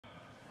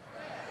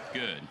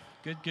Good,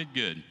 good, good,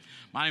 good.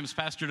 My name is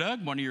Pastor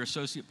Doug, one of your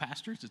associate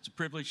pastors. It's a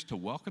privilege to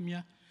welcome you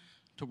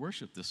to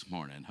worship this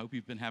morning. Hope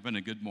you've been having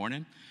a good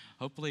morning.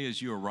 Hopefully,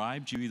 as you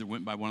arrived, you either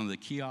went by one of the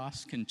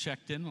kiosks and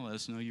checked in and let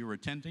us know you were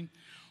attending,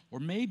 or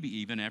maybe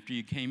even after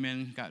you came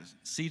in, got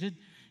seated,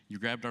 you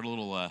grabbed our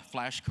little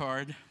flash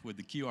card with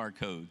the QR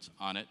codes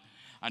on it.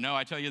 I know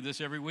I tell you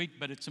this every week,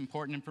 but it's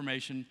important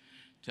information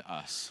to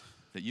us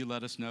that you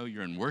let us know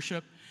you're in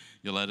worship.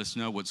 You let us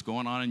know what's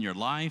going on in your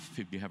life.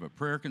 If you have a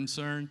prayer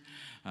concern,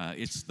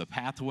 it's the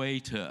pathway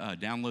to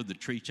download the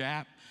Treach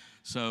app.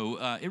 So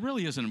it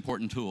really is an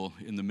important tool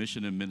in the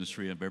mission and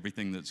ministry of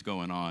everything that's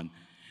going on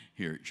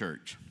here at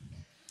church.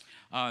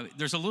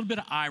 There's a little bit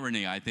of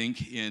irony, I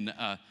think, in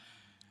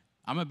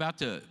I'm about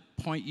to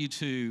point you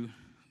to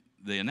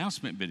the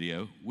announcement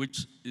video,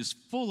 which is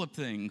full of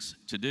things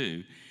to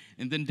do.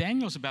 And then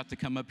Daniel's about to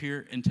come up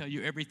here and tell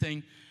you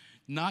everything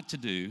not to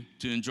do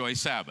to enjoy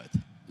Sabbath.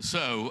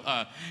 So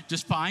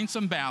just find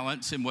some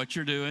balance in what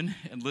you're doing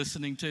and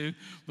listening to,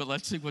 but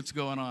let's see what's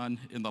going on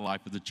in the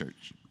life of the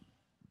church.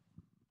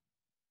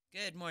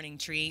 Good morning,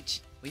 Treach.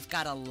 We've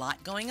got a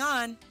lot going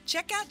on.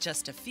 Check out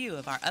just a few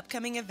of our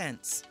upcoming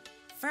events.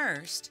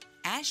 First,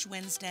 Ash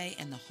Wednesday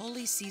and the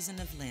holy season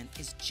of Lent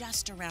is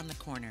just around the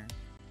corner.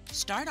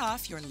 Start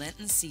off your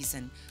Lenten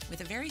season with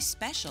a very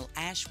special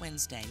Ash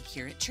Wednesday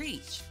here at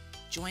Treach.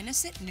 Join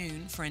us at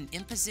noon for an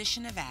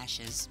imposition of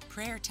ashes,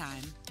 prayer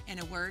time,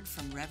 and a word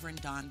from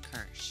Reverend Don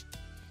Kirsch.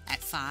 At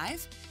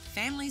 5,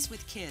 families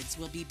with kids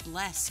will be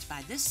blessed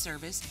by this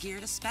service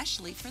geared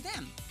especially for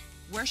them.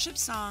 Worship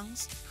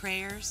songs,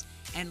 prayers,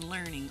 and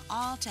learning,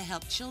 all to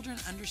help children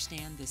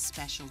understand this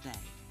special day.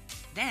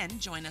 Then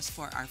join us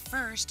for our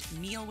first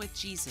Meal with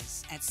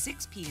Jesus at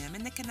 6 p.m.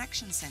 in the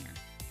Connection Center.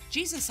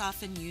 Jesus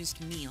often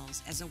used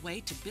meals as a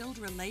way to build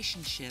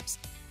relationships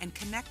and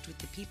connect with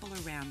the people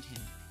around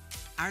him.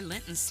 Our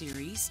Lenten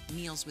series,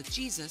 Meals with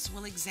Jesus,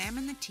 will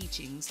examine the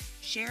teachings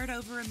shared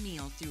over a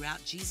meal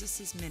throughout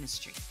Jesus'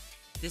 ministry.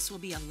 This will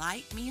be a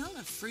light meal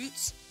of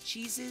fruits,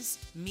 cheeses,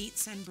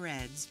 meats, and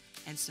breads,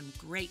 and some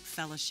great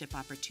fellowship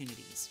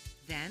opportunities.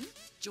 Then,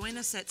 join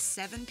us at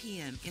 7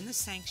 p.m. in the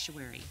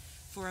sanctuary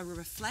for a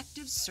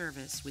reflective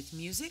service with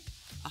music,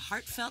 a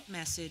heartfelt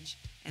message,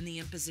 and the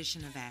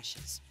imposition of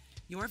ashes.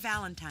 Your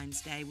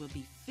Valentine's Day will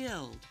be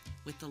filled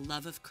with the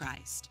love of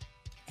Christ.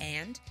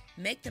 And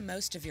make the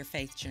most of your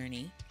faith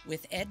journey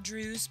with Ed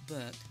Drew's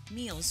book,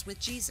 Meals with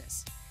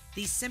Jesus.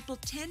 These simple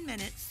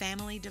 10-minute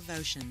family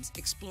devotions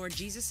explore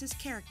Jesus'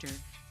 character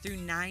through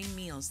 9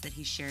 meals that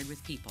he shared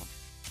with people.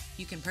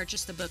 You can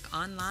purchase the book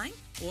online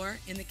or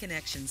in the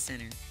Connection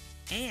Center.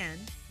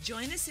 And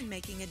join us in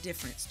making a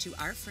difference to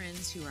our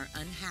friends who are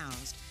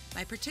unhoused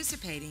by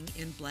participating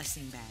in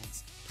blessing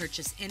bags.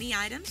 Purchase any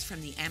items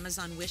from the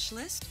Amazon wish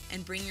list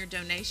and bring your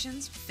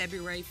donations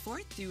February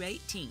 4th through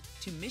 18th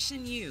to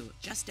Mission U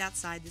just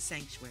outside the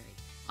sanctuary.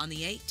 On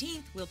the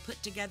 18th, we'll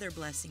put together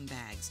blessing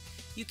bags.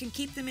 You can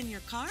keep them in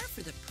your car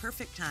for the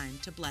perfect time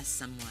to bless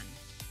someone.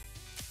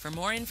 For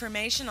more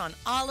information on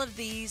all of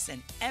these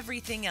and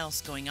everything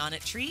else going on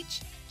at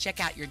Treach, check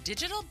out your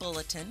digital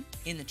bulletin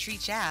in the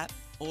Treach app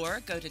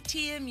or go to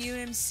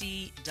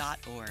tmumc.org.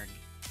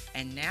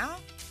 And now,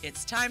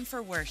 it's time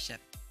for worship.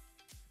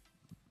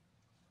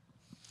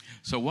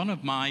 So one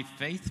of my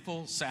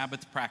faithful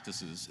Sabbath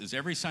practices is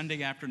every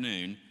Sunday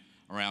afternoon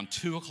around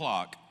 2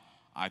 o'clock,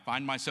 I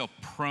find myself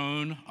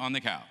prone on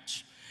the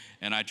couch.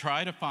 And I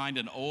try to find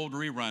an old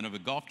rerun of a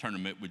golf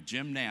tournament with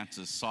Jim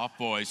Nance's soft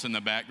voice in the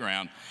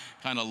background,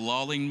 kind of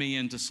lulling me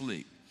into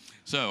sleep.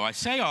 So I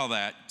say all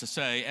that to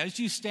say, as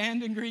you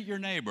stand and greet your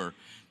neighbor,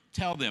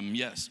 tell them,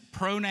 yes,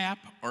 pro-nap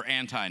or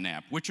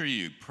anti-nap. Which are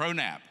you?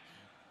 Pro-nap.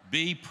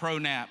 Be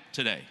pro-nap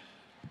today.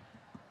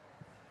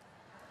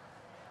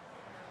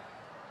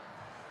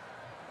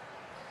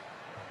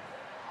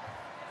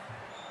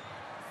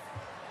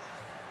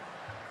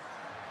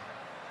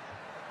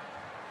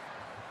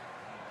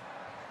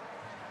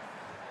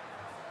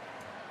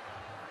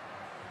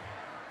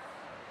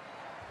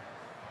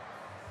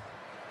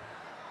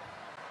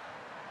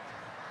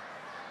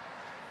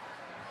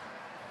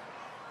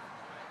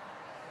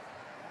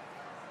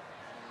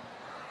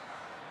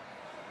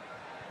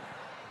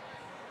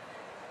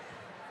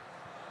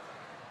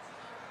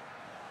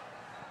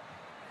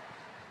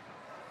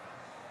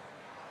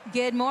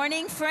 Good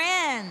morning,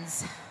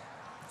 friends.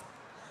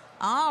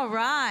 All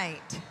right.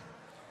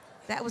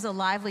 That was a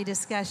lively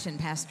discussion,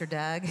 Pastor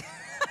Doug.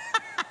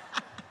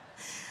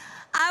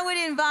 I would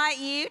invite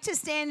you to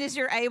stand as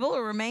you're able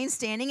or remain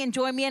standing and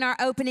join me in our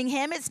opening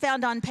hymn. It's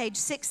found on page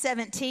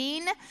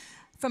 617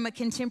 from a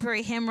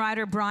contemporary hymn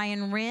writer,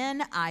 Brian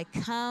Wren, I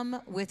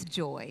Come with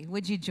Joy.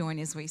 Would you join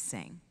as we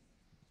sing?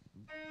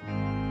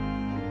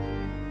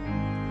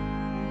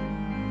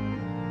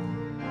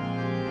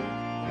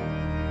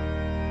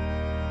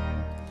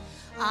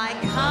 I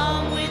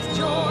come with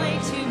joy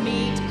to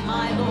meet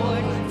my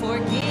Lord,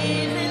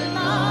 forgiven,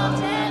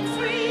 loved, and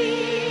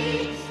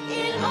free.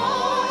 In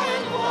awe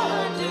and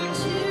wonder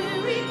to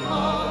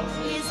recall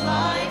his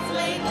life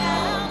laid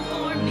down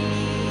for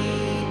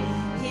me.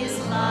 His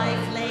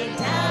life laid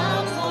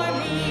down for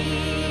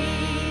me.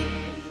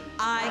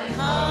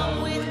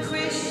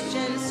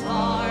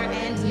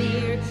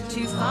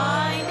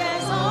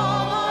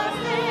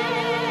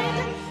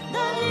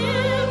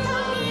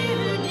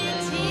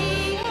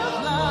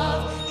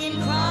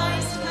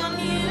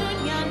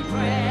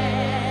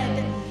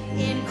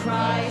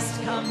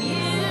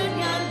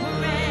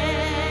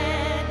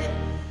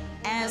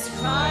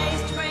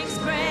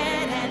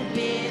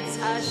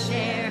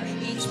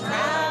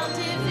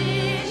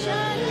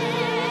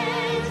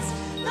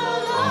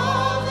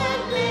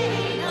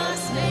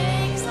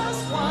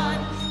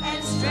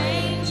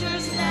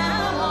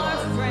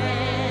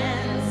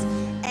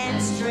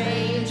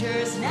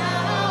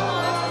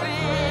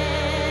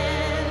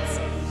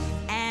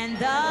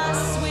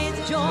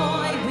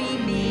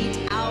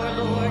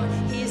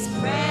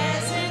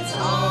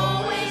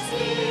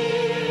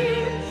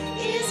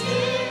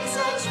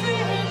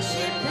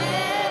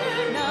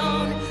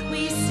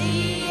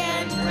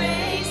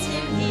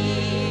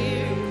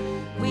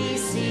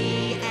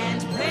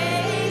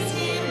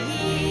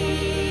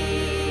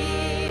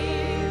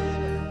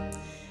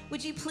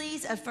 would you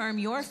please affirm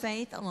your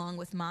faith along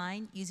with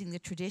mine using the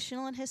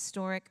traditional and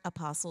historic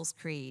Apostles'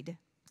 Creed?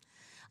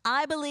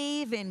 I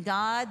believe in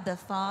God the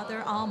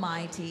Father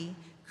Almighty,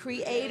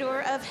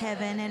 creator of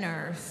heaven and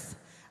earth.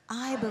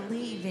 I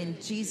believe in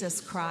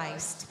Jesus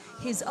Christ,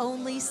 his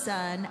only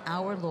Son,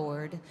 our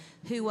Lord,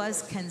 who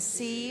was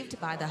conceived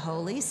by the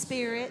Holy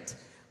Spirit,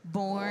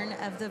 born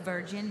of the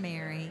Virgin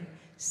Mary,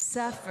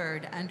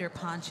 suffered under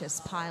Pontius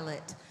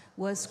Pilate,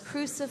 was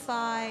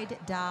crucified,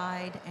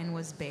 died, and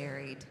was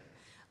buried.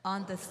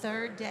 On the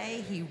third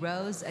day he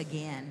rose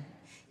again.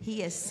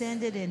 He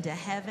ascended into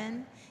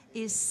heaven,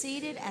 is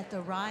seated at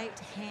the right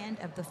hand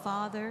of the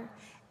Father,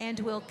 and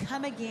will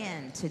come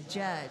again to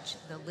judge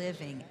the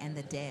living and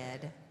the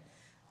dead.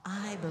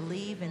 I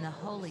believe in the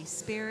Holy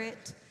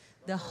Spirit,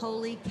 the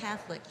Holy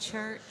Catholic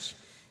Church,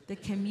 the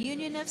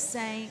communion of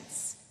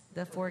saints,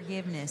 the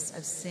forgiveness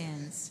of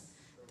sins,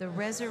 the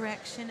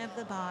resurrection of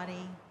the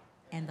body,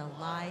 and the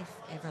life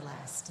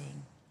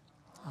everlasting.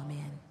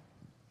 Amen.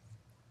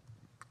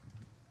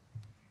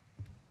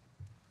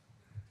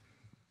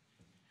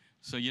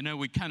 So,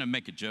 we kind of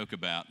make a joke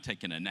about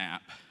taking a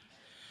nap.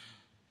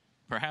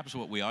 Perhaps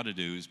what we ought to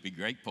do is be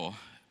grateful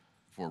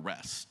for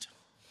rest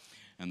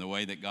and the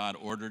way that God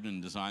ordered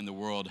and designed the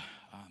world.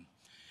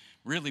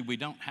 Really, we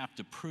don't have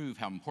to prove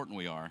how important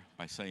we are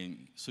by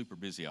saying super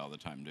busy all the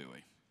time, do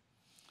we?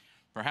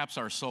 Perhaps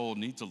our soul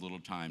needs a little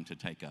time to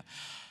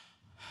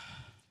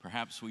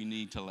perhaps we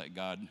need to let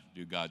God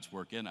do God's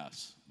work in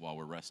us while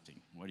we're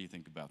resting. What do you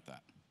think about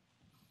that?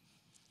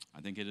 I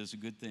think it is a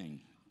good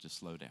thing to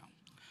slow down.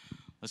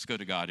 Let's go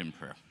to God in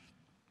prayer.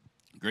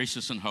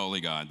 Gracious and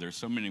holy God, there's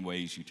so many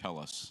ways you tell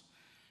us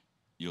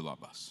you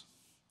love us.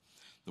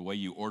 The way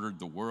you ordered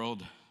the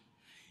world,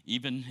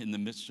 even in the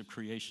midst of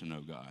creation,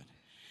 oh God.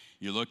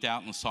 You looked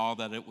out and saw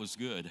that it was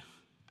good,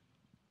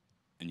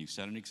 and you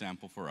set an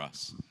example for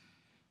us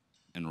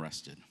and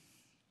rested.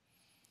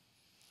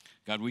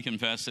 God, we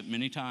confess that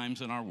many times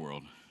in our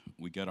world,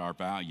 we get our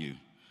value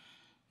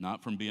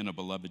not from being a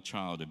beloved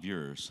child of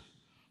yours,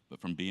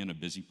 but from being a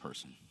busy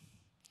person.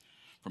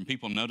 From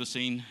people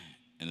noticing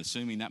and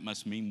assuming that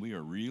must mean we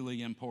are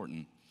really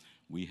important.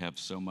 We have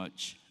so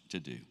much to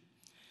do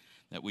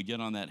that we get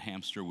on that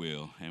hamster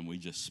wheel and we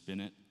just spin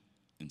it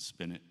and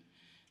spin it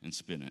and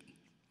spin it.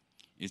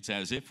 It's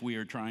as if we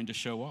are trying to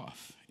show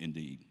off,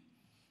 indeed,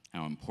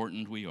 how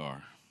important we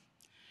are,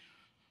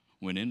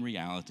 when in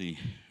reality,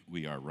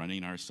 we are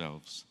running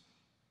ourselves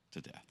to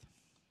death.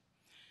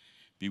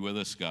 Be with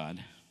us,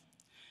 God.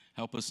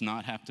 Help us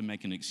not have to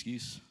make an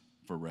excuse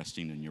for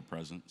resting in your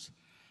presence,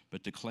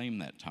 but to claim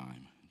that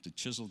time, to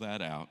chisel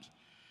that out,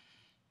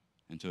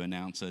 and to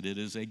announce that it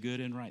is a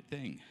good and right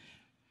thing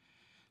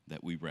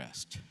that we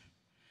rest.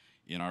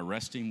 In our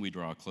resting, we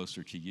draw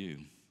closer to you.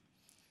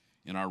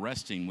 In our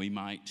resting, we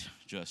might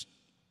just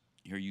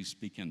hear you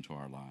speak into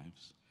our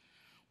lives.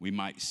 We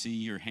might see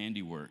your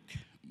handiwork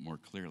more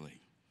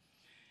clearly,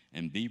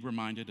 and be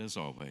reminded, as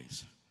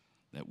always,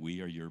 that we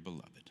are your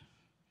beloved.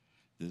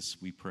 This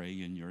we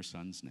pray in your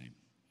Son's name.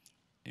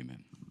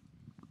 Amen.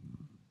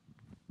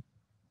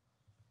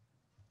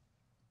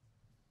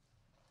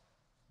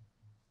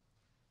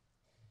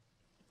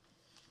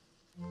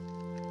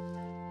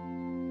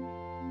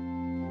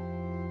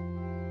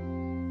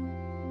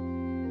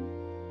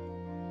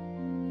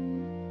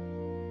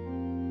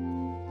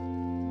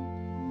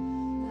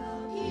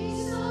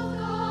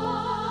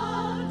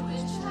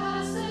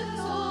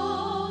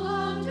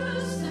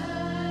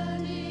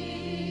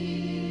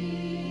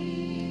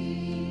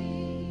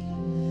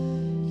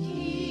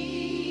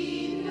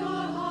 Keep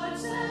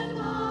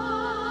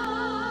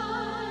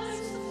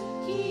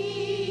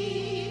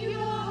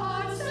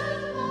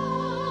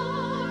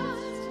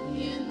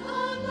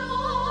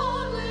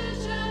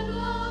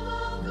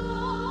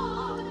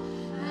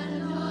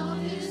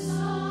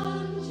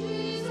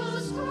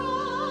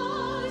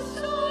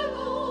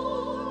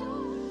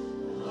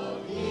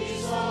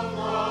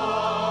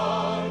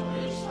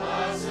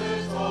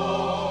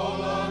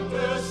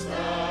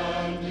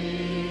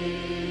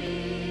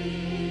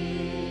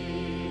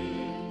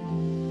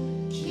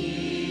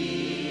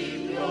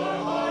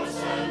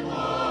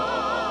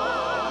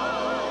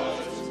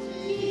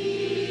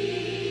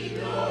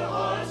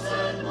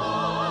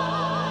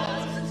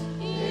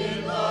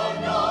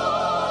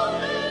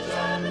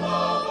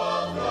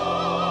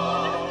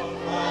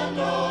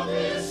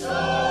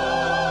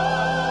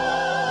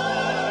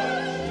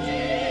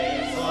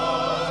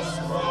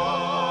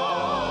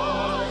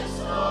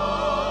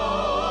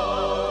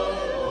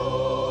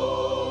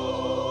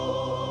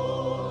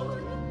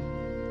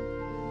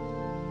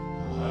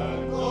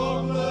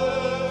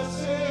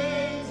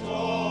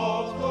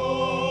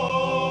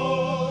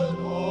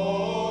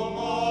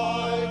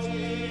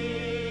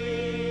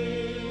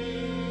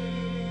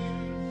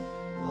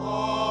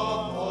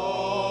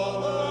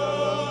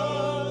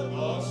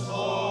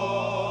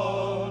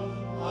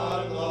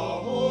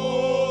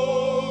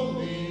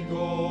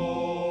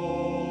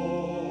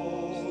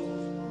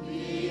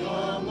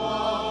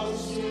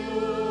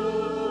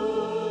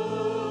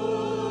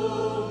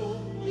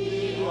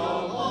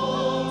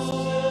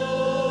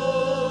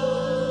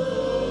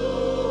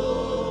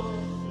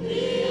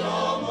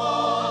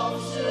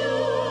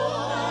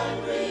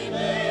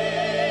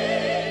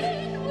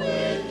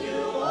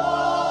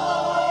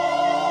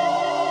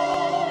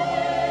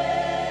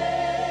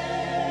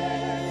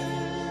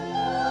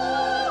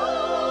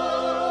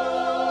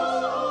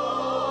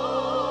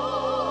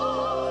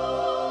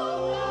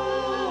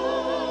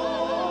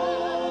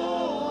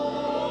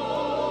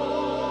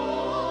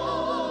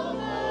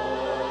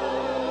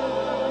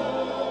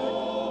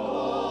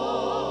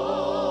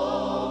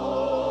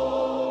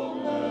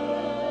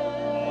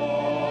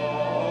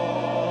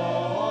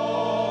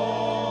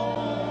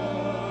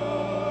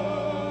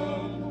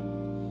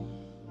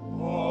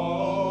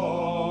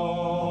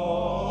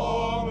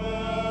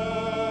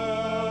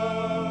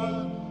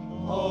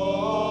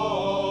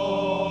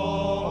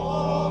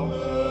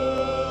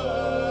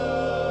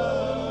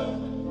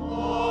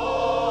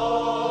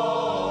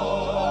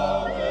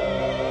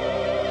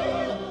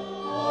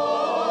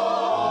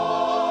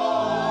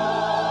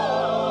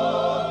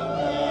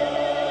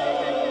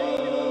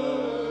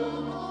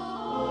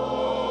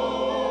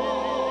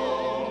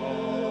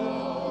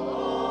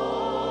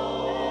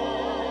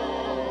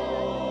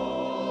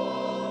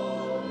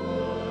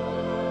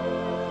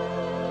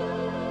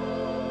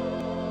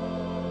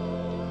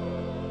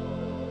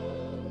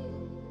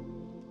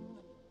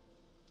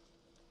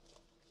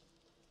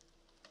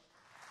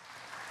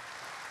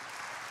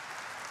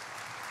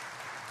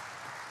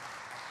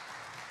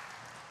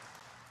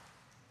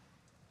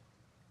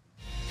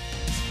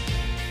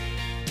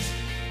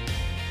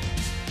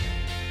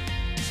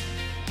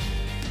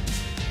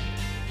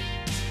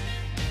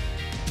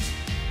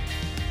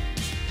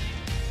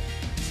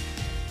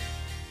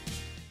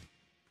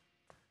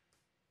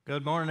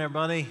Good morning,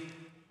 everybody.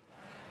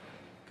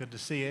 Good to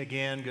see you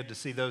again. Good to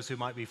see those who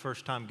might be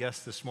first-time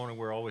guests this morning.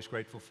 We're always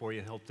grateful for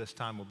you. Hope this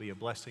time will be a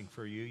blessing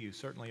for you. You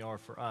certainly are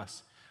for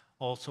us.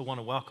 Also want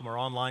to welcome our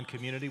online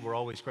community. We're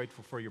always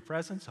grateful for your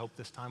presence. Hope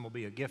this time will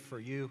be a gift for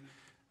you.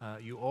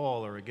 You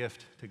all are a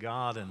gift to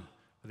God, and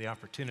for the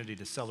opportunity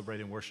to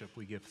celebrate and worship,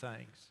 we give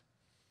thanks.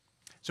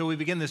 So we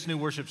begin this new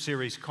worship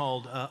series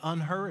called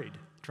Unhurried,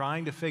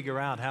 trying to figure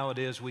out how it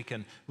is we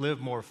can live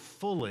more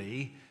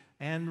fully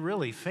and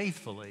really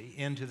faithfully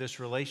into this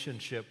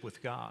relationship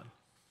with God.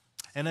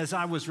 And as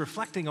I was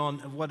reflecting on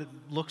what it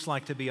looks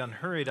like to be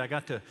unhurried, I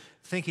got to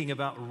thinking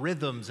about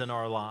rhythms in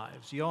our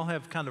lives. You all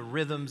have kind of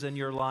rhythms in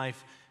your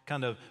life,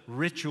 kind of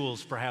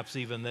rituals perhaps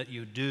even that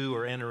you do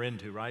or enter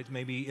into, right?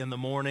 Maybe in the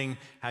morning,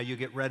 how you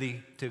get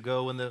ready to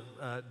go in the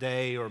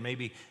day, or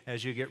maybe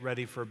as you get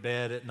ready for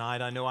bed at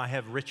night. I know I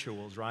have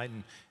rituals, right?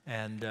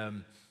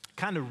 And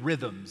kind of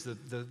rhythms,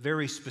 the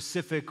very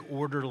specific,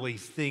 orderly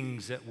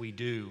things that we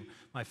do.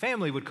 My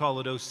family would call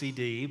it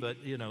OCD, but,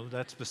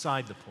 that's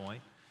beside the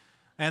point.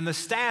 And the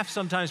staff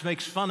sometimes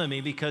makes fun of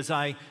me because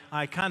I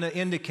kind of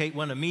indicate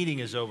when a meeting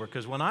is over,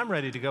 because when I'm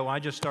ready to go, I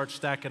just start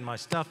stacking my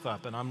stuff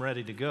up and I'm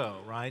ready to go,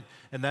 right?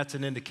 And that's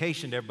an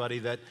indication to everybody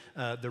that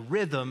the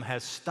rhythm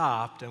has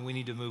stopped and we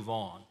need to move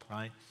on,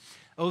 right?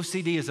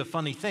 OCD is a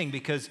funny thing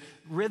because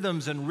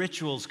rhythms and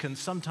rituals can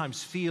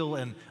sometimes feel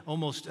and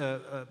almost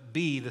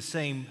be the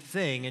same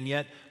thing, and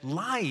yet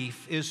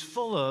life is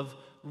full of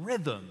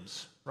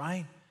rhythms,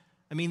 right?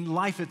 I mean,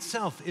 life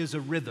itself is a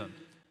rhythm.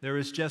 There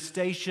is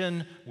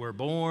gestation, we're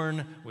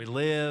born, we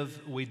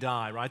live, we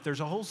die, right? There's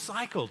a whole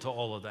cycle to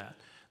all of that.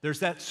 There's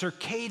that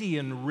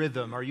circadian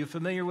rhythm. Are you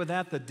familiar with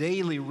that? The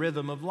daily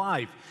rhythm of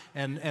life.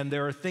 And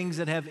there are things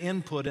that have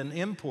input and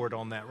import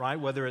on that, right?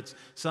 Whether it's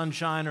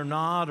sunshine or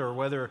not, or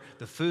whether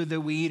the food that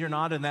we eat or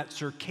not, and that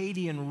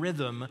circadian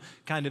rhythm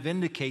kind of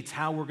indicates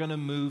how we're going to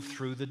move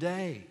through the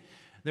day.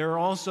 There are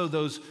also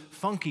those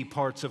funky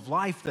parts of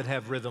life that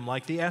have rhythm,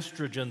 like the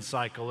estrogen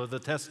cycle or the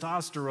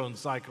testosterone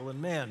cycle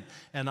in men.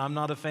 And I'm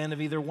not a fan of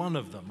either one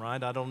of them,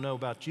 right? I don't know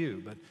about you,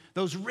 but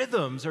those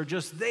rhythms are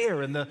just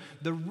there. And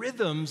the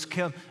rhythms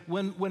can,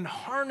 when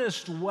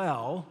harnessed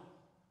well,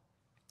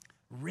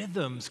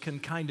 rhythms can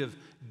kind of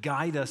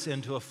guide us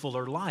into a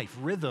fuller life.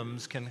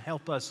 Rhythms can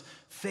help us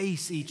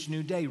face each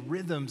new day.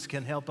 Rhythms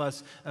can help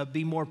us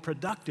be more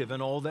productive in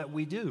all that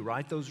we do,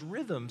 right? Those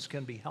rhythms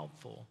can be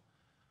helpful.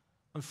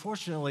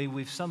 Unfortunately,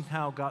 we've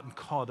somehow gotten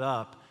caught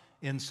up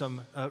in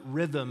some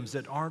rhythms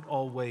that aren't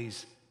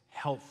always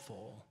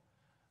helpful.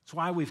 That's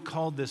why we've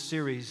called this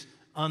series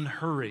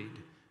Unhurried,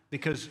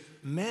 because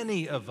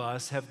many of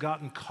us have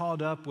gotten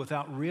caught up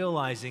without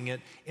realizing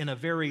it in a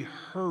very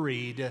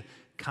hurried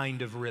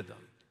kind of rhythm,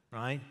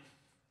 right?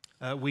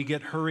 We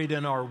get hurried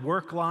in our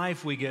work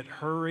life. We get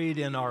hurried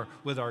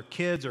with our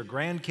kids or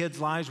grandkids'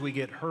 lives. We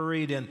get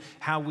hurried in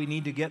how we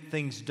need to get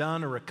things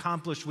done or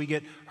accomplished. We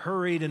get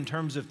hurried in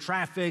terms of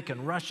traffic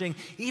and rushing.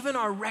 Even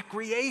our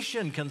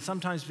recreation can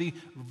sometimes be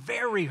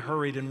very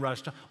hurried and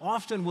rushed.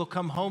 Often we'll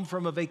come home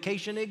from a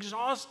vacation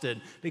exhausted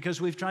because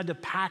we've tried to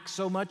pack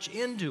so much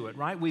into it,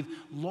 right? We've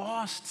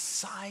lost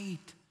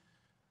sight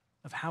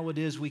of how it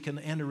is we can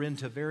enter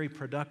into very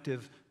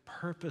productive,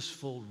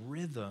 purposeful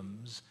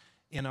rhythms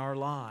in our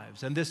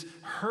lives. And this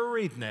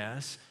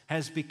hurriedness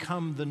has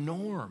become the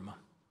norm.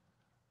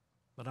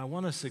 But I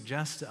want to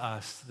suggest to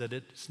us that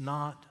it's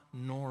not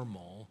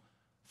normal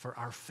for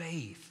our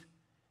faith.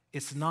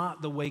 It's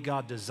not the way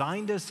God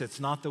designed us. It's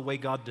not the way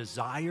God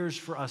desires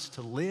for us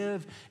to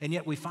live. And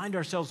yet we find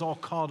ourselves all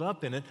caught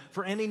up in it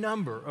for any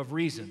number of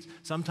reasons.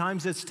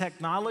 Sometimes it's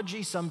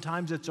technology.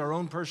 Sometimes it's our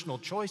own personal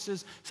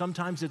choices.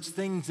 Sometimes it's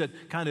things that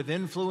kind of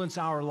influence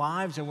our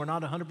lives, and we're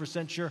not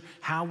 100% sure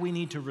how we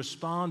need to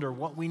respond or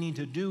what we need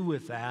to do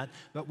with that.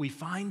 But we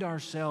find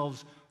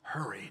ourselves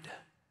hurried.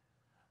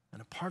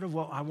 And a part of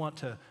what I want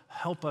to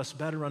help us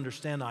better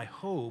understand, I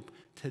hope,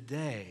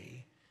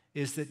 today,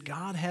 is that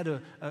God had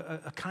a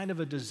kind of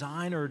a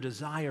design or a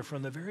desire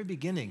from the very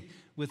beginning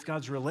with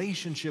God's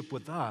relationship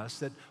with us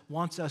that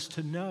wants us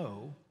to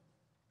know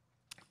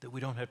that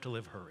we don't have to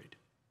live hurried,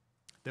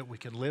 that we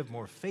can live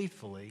more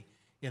faithfully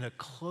in a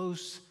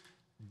close,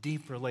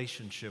 deep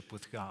relationship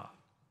with God.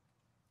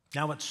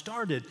 Now, it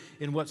started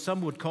in what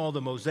some would call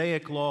the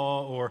Mosaic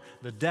Law or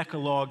the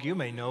Decalogue. You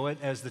may know it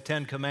as the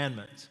Ten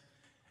Commandments.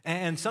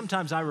 And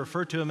sometimes I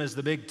refer to them as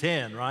the Big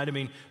Ten, right? I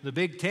mean, the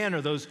Big Ten are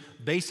those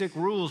basic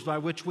rules by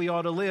which we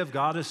ought to live.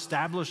 God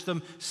established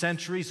them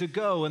centuries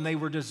ago, and they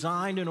were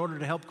designed in order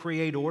to help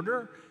create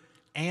order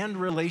and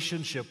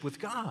relationship with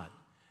God.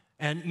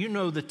 And you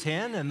know the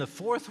 10, and the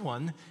fourth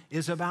one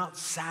is about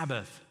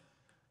Sabbath.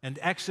 And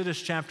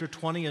Exodus chapter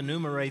 20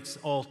 enumerates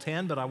all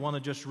 10, but I want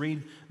to just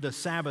read the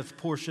Sabbath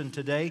portion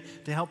today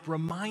to help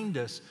remind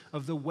us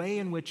of the way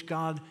in which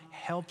God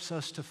helps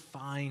us to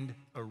find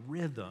a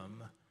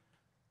rhythm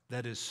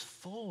that is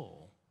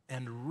full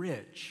and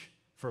rich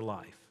for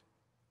life.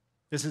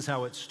 This is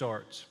how it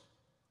starts.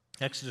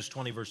 Exodus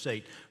 20, verse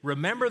 8.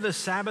 Remember the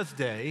Sabbath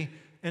day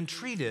and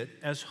treat it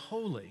as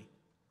holy,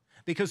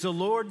 because the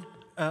Lord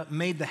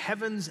made the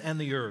heavens and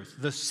the earth,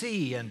 the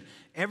sea, and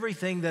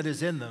everything that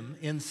is in them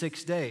in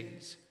 6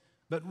 days,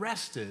 but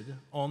rested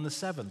on the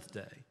seventh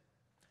day.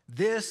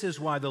 This is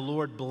why the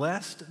Lord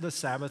blessed the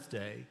Sabbath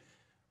day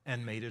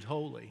and made it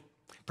holy.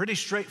 Pretty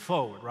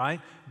straightforward, right?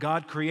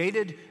 God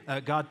created,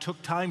 God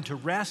took time to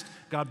rest.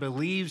 God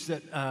believes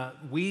that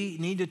we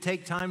need to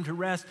take time to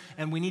rest,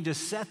 and we need to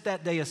set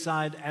that day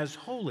aside as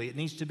holy. It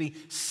needs to be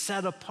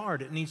set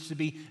apart. It needs to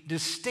be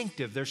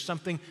distinctive. There's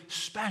something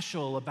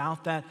special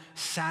about that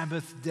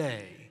Sabbath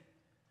day.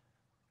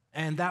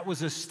 And that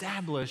was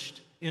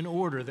established in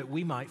order that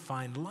we might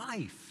find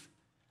life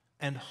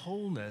and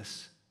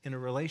wholeness in a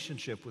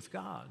relationship with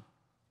God.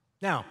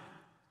 Now,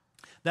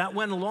 that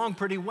went along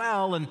pretty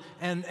well, and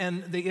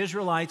the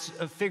Israelites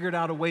figured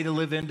out a way to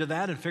live into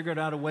that and figured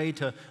out a way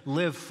to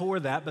live for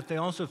that, but they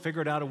also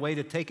figured out a way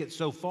to take it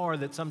so far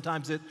that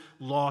sometimes it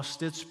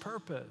lost its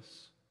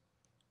purpose.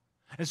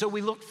 And so we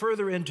look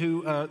further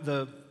into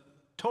the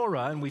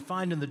Torah, and we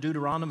find in the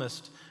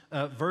Deuteronomist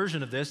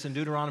version of this, in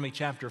Deuteronomy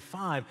chapter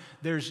 5,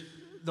 there's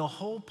the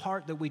whole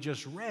part that we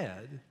just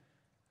read,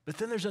 but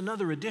then there's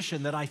another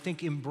edition that I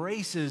think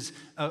embraces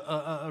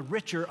a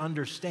richer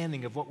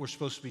understanding of what we're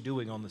supposed to be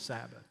doing on the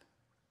Sabbath.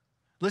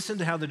 Listen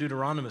to how the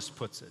Deuteronomist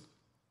puts it.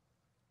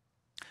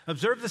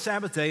 Observe the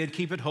Sabbath day and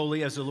keep it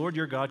holy as the Lord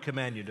your God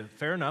commanded you.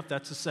 Fair enough,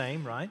 that's the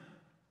same, right?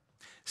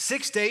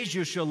 6 days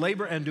you shall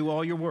labor and do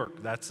all your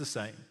work. That's the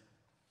same.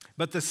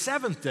 But the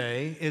seventh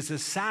day is a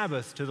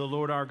Sabbath to the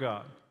Lord our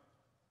God.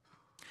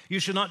 You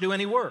shall not do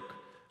any work.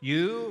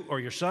 You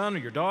or your son or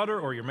your daughter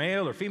or your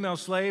male or female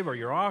slave or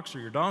your ox or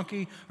your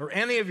donkey or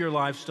any of your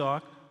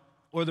livestock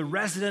or the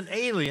resident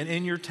alien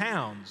in your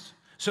towns,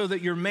 so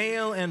that your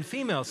male and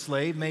female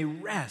slave may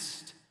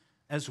rest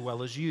as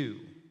well as you.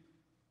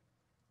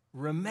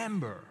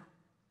 Remember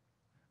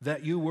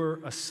that you were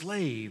a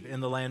slave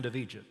in the land of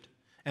Egypt,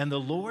 and the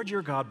Lord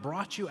your God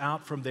brought you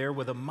out from there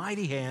with a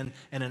mighty hand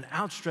and an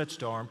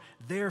outstretched arm.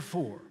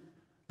 Therefore,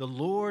 the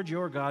Lord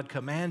your God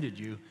commanded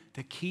you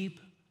to keep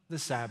the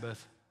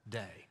Sabbath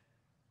day.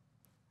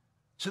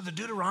 So the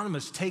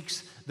Deuteronomist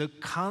takes the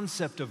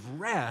concept of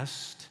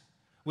rest,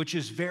 which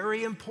is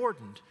very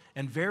important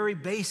and very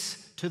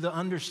base to the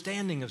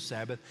understanding of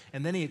Sabbath,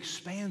 and then he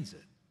expands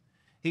it.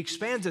 He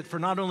expands it for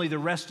not only the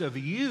rest of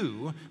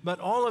you, but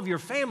all of your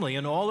family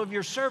and all of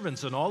your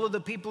servants and all of the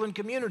people in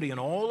community and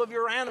all of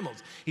your animals.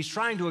 He's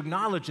trying to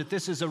acknowledge that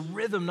this is a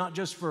rhythm not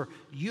just for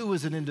you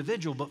as an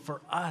individual, but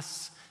for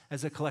us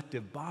as a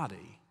collective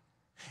body.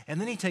 And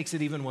then he takes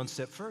it even one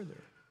step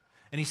further.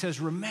 And he says,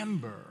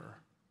 remember,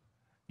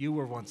 you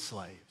were once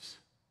slaves,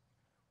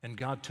 and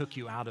God took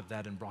you out of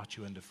that and brought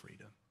you into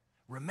freedom.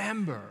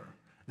 Remember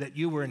that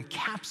you were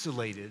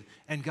encapsulated,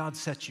 and God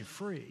set you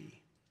free.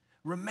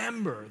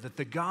 Remember that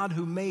the God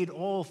who made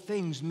all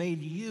things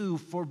made you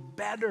for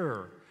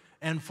better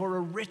and for a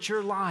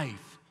richer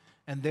life,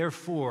 and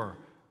therefore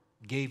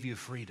gave you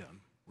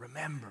freedom.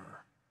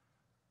 Remember.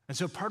 And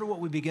so part of what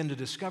we begin to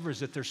discover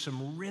is that there's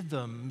some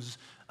rhythms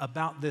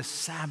about this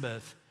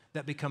Sabbath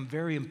that become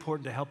very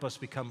important to help us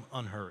become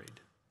unhurried.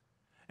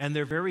 And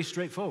they're very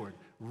straightforward.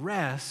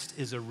 Rest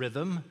is a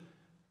rhythm,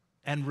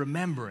 and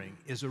remembering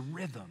is a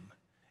rhythm.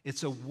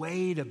 It's a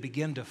way to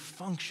begin to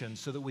function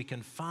so that we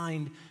can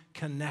find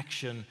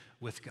connection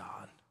with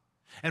God.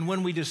 And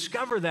when we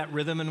discover that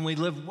rhythm and we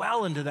live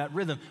well into that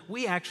rhythm,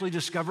 we actually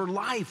discover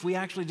life. We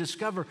actually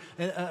discover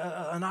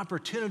an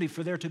opportunity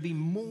for there to be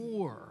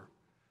more.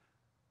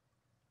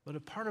 But a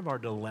part of our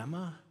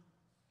dilemma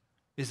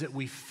is that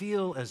we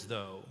feel as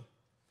though,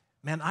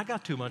 man, I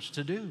got too much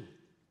to do.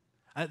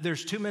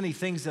 There's too many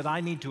things that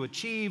I need to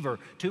achieve, or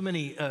too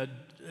many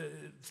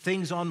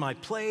things on my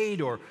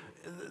plate, or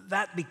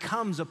that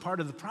becomes a part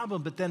of the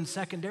problem. But then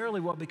secondarily,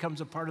 what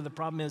becomes a part of the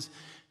problem is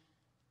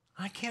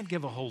I can't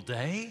give a whole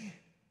day.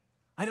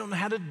 I don't know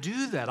how to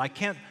do that. I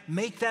can't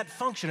make that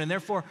function. And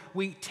therefore,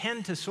 we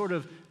tend to sort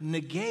of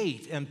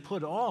negate and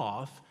put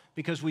off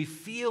because we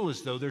feel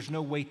as though there's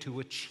no way to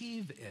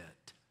achieve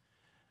it.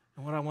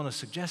 And what I want to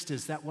suggest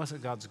is that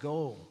wasn't God's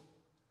goal.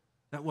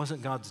 That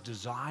wasn't God's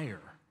desire.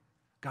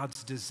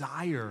 God's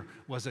desire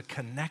was a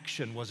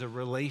connection, was a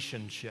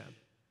relationship.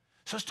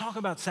 So let's talk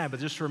about Sabbath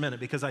just for a minute,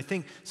 because I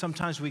think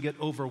sometimes we get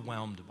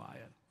overwhelmed by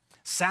it.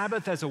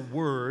 Sabbath as a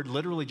word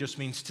literally just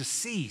means to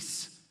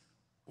cease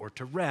or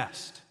to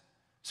rest.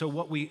 So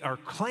what we are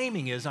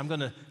claiming is, I'm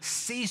going to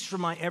cease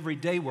from my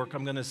everyday work.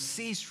 I'm going to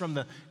cease from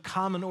the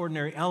common,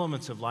 ordinary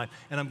elements of life,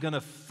 and I'm going to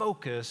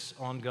focus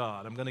on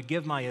God. I'm going to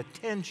give my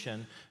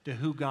attention to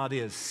who God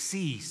is.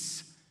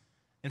 Cease.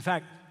 In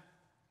fact,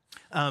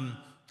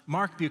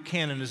 Mark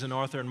Buchanan is an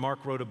author, and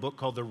Mark wrote a book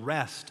called The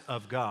Rest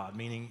of God,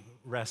 meaning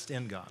rest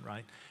in God,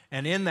 right?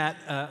 And in that,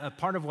 a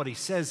part of what he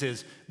says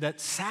is that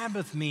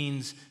Sabbath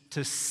means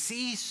to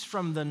cease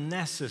from the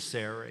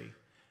necessary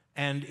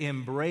and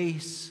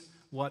embrace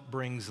what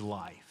brings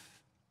life.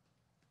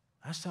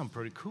 That sounds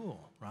pretty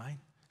cool, right?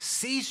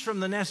 Cease from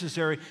the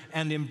necessary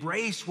and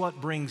embrace what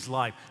brings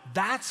life.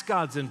 That's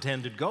God's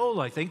intended goal,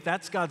 I think.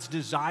 That's God's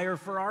desire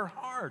for our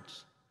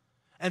hearts.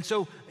 And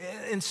so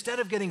instead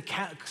of getting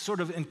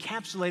sort of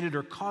encapsulated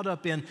or caught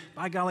up in,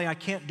 by golly, I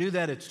can't do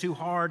that, it's too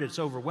hard, it's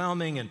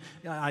overwhelming, and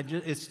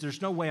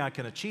there's no way I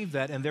can achieve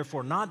that, and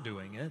therefore not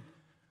doing it,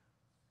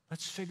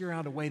 let's figure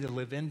out a way to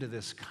live into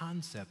this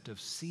concept of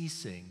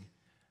ceasing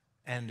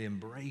and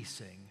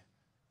embracing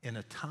in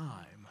a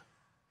time.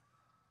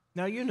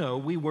 Now, you know,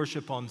 we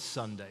worship on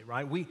Sunday,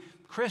 right? We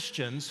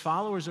Christians,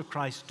 followers of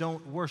Christ,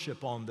 don't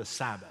worship on the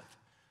Sabbath.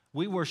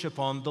 We worship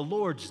on the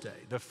Lord's Day,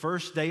 the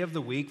first day of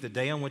the week, the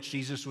day on which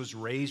Jesus was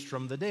raised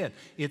from the dead.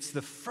 It's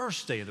the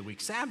first day of the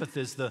week. Sabbath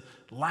is the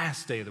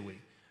last day of the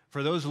week.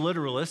 For those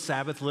literalists,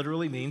 Sabbath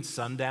literally means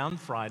sundown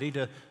Friday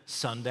to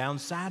sundown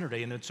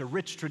Saturday, and it's a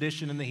rich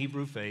tradition in the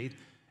Hebrew faith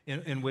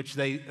in which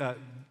they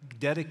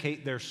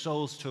dedicate their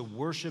souls to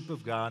worship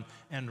of God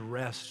and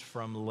rest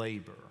from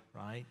labor,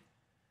 right?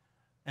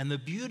 And the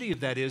beauty of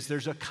that is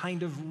there's a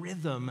kind of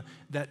rhythm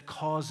that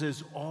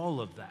causes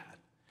all of that.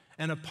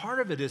 And a part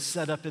of it is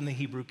set up in the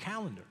Hebrew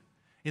calendar.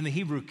 In the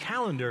Hebrew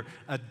calendar,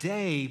 a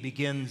day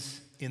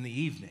begins in the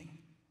evening,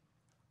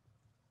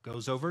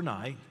 goes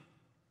overnight,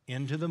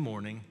 into the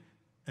morning,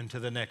 and to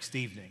the next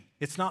evening.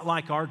 It's not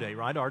like our day,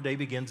 right? Our day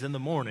begins in the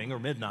morning or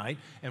midnight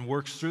and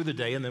works through the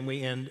day, and then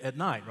we end at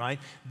night, right?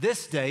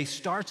 This day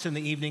starts in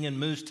the evening and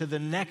moves to the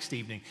next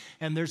evening.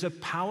 And there's a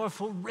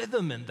powerful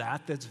rhythm in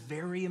that that's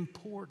very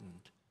important.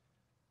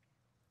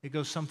 It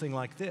goes something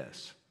like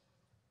this.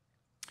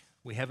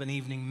 We have an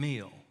evening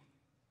meal.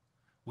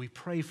 We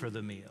pray for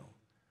the meal.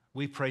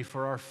 We pray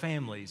for our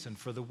families and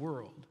for the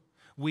world.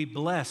 We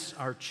bless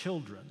our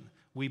children.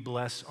 We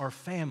bless our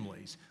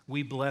families.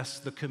 We bless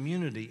the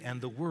community and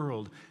the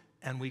world,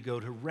 and we go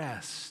to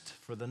rest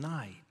for the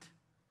night.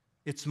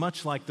 It's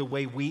much like the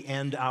way we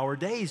end our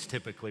days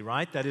typically,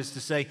 right? That is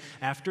to say,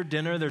 after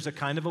dinner, there's a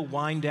kind of a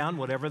wind down,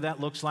 whatever that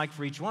looks like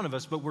for each one of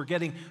us, but we're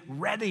getting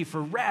ready for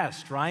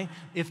rest, right?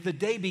 If the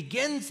day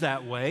begins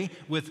that way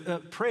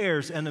with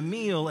prayers and a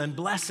meal and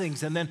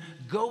blessings and then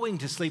going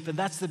to sleep, and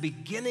that's the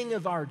beginning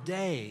of our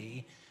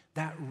day,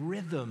 that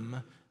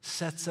rhythm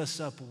sets us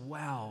up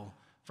well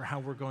for how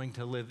we're going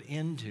to live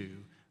into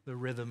the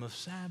rhythm of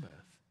Sabbath.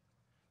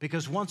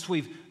 Because once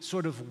we've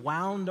sort of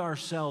wound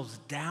ourselves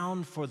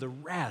down for the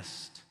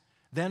rest,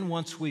 then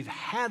once we've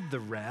had the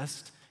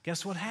rest,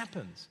 guess what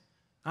happens?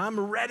 I'm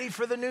ready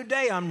for the new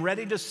day. I'm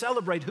ready to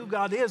celebrate who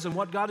God is and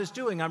what God is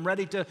doing. I'm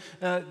ready to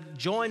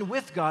join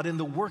with God in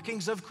the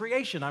workings of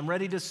creation. I'm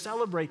ready to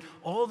celebrate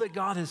all that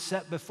God has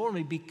set before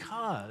me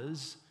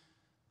because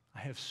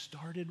I have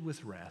started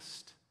with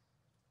rest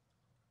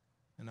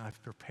and I've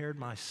prepared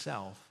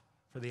myself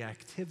for the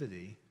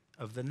activity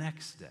of the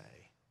next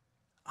day.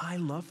 I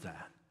love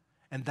that.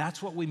 And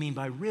that's what we mean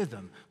by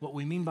rhythm. What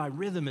we mean by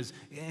rhythm is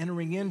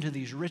entering into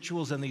these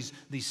rituals and these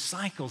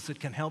cycles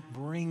that can help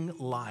bring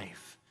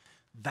life.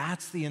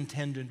 That's the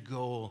intended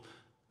goal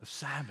of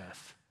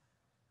Sabbath.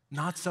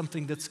 Not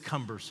something that's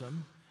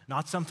cumbersome,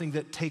 not something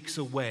that takes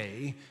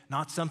away,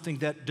 not something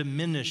that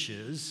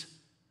diminishes,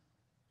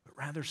 but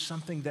rather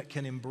something that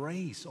can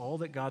embrace all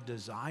that God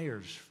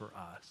desires for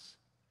us.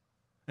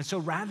 And so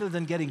rather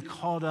than getting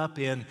caught up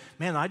in,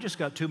 man, I just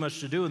got too much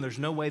to do and there's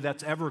no way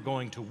that's ever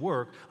going to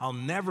work, I'll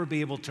never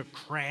be able to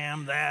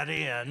cram that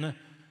in, I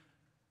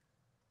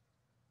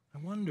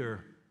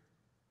wonder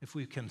if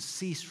we can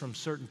cease from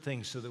certain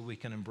things so that we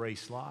can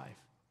embrace life.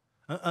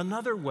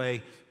 Another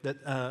way that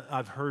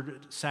I've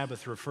heard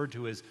Sabbath referred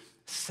to is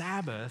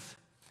Sabbath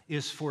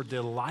is for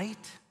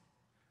delight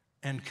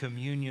and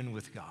communion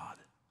with God.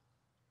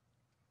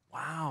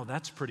 Wow,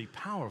 that's pretty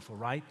powerful,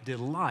 right?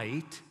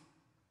 Delight,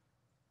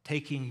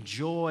 taking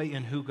joy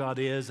in who God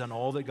is and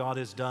all that God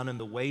has done and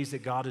the ways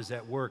that God is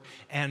at work,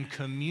 and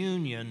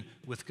communion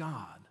with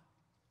God.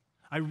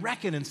 I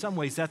reckon in some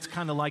ways that's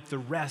kind of like the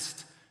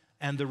rest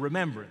and the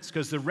remembrance,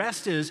 because the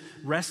rest is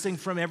resting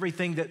from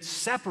everything that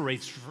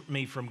separates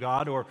me from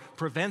God or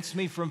prevents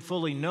me from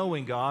fully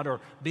knowing God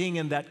or being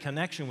in that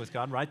connection with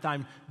God, right?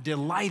 I'm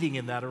delighting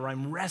in that or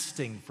I'm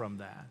resting from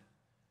that.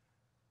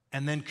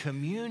 And then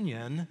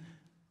communion,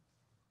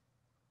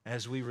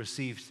 as we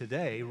receive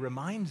today,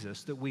 reminds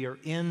us that we are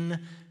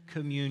in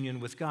communion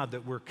with God,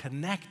 that we're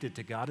connected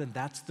to God, and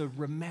that's the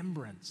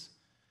remembrance.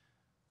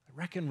 I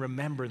reckon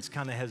remembrance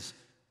kind of has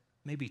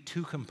maybe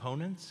two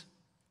components.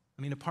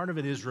 I mean, a part of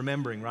it is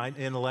remembering, right?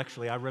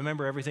 Intellectually, I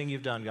remember everything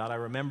you've done, God. I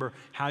remember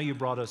how you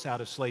brought us out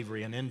of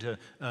slavery and into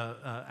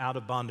out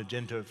of bondage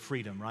into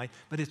freedom, right?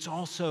 But it's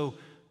also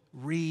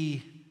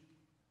remembering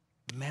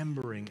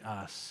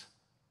us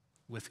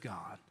with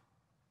God,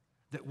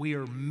 that we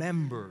are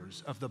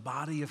members of the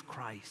body of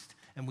Christ,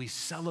 and we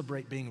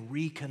celebrate being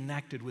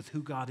reconnected with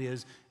who God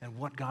is and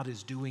what God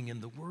is doing in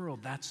the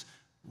world. That's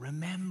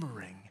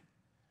remembering.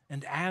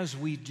 And as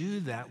we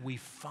do that, we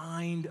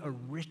find a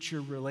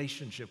richer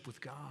relationship with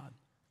God.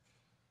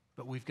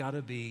 But we've got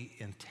to be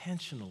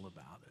intentional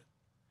about it.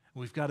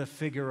 We've got to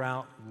figure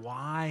out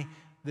why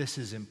this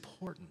is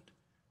important,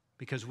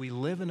 because we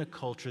live in a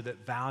culture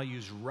that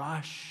values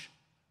rush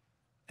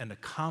and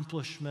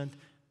accomplishment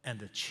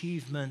and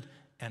achievement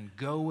and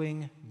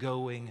going.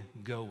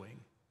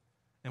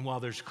 And while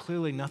there's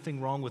clearly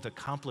nothing wrong with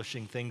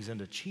accomplishing things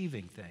and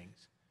achieving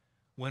things,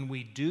 when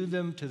we do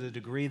them to the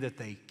degree that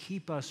they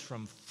keep us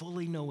from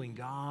fully knowing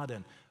God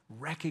and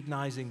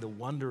recognizing the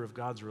wonder of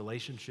God's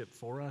relationship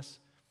for us,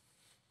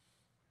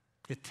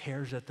 it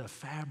tears at the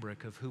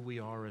fabric of who we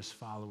are as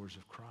followers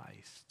of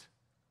Christ.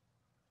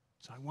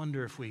 So I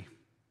wonder if we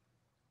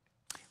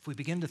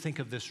begin to think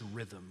of this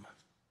rhythm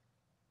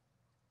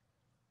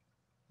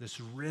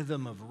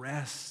of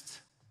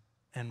rest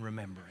and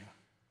remembering.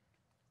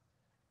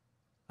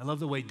 I love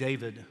the way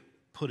David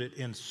put it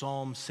in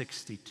Psalm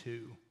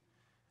 62.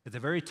 At the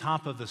very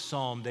top of the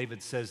psalm,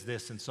 David says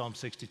this in Psalm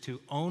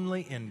 62,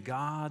 "Only in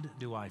God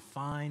do I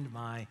find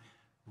my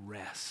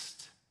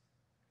rest.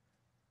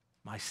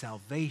 My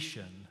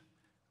salvation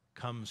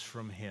comes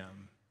from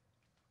him."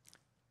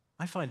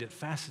 I find it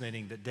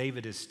fascinating that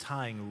David is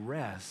tying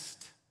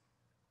rest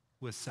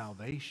with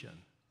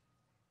salvation.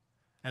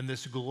 And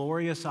this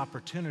glorious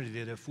opportunity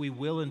that if we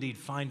will indeed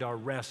find our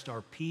rest,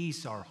 our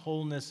peace, our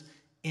wholeness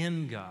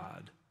in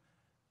God,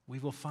 we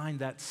will find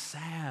that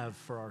salve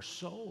for our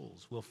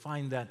souls. We'll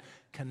find that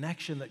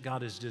connection that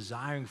God is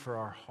desiring for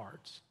our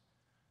hearts.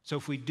 So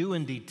if we do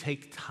indeed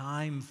take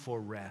time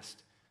for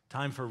rest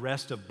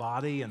of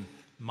body and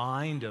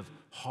mind, of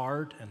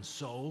heart and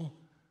soul,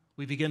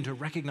 we begin to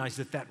recognize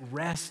that that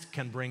rest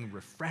can bring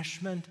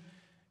refreshment.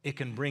 It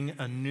can bring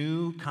a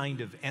new kind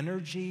of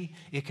energy.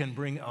 It can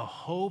bring a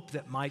hope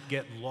that might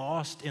get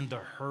lost in the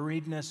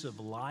hurriedness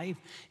of life.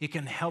 It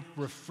can help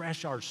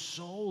refresh our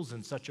souls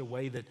in such a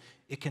way that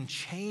it can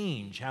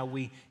change how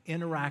we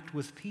interact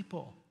with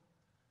people.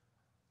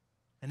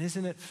 And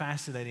isn't it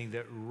fascinating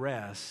that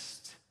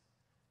rest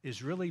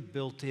is really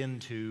built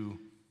into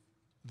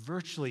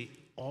virtually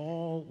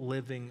all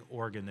living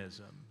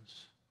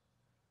organisms?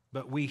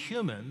 But we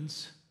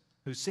humans,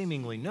 who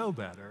seemingly know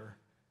better,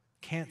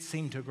 can't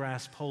seem to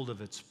grasp hold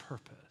of its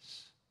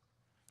purpose.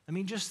 I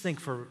mean, just think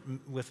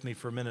with me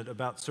for a minute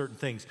about certain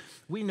things.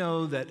 We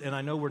know that, and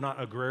I know we're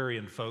not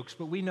agrarian folks,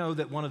 but we know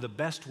that one of the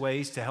best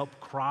ways to help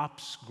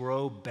crops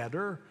grow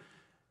better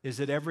is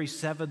that every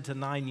 7 to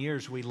 9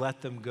 years we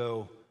let them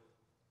go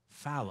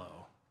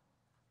fallow.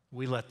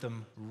 We let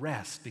them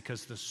rest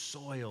because the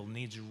soil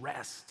needs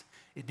rest.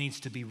 It needs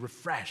to be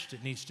refreshed.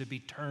 It needs to be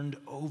turned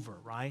over,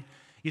 right?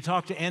 You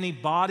talk to any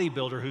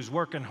bodybuilder who's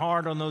working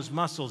hard on those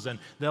muscles, and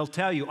they'll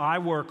tell you, I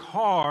work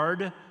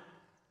hard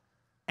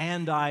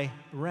and I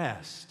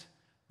rest.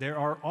 There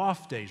are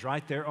off days,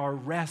 right? There are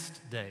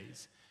rest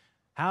days.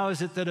 How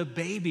is it that a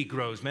baby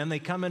grows? Man, they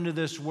come into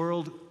this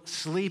world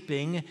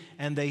sleeping,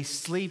 and they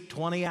sleep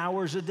 20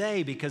 hours a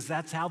day because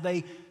that's how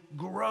they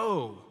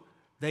grow.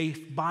 They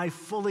buy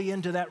fully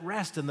into that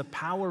rest and the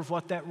power of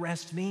what that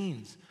rest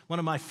means. One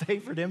of my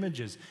favorite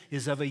images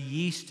is of a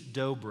yeast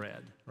dough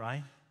bread,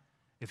 right?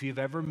 If you've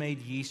ever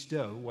made yeast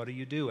dough, what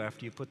do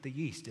after you put the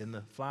yeast in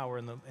the flour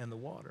and the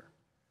water?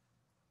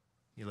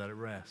 You let it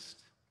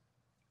rest,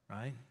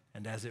 right?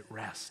 And as it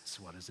rests,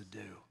 what does it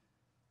do?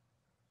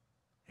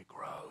 It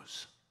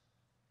grows.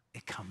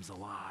 It comes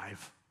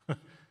alive.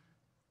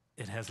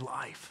 It has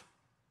life.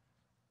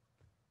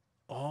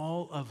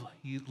 All of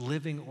you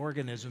living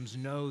organisms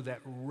know that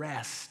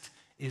rest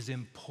is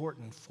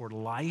important for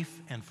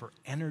life and for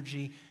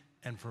energy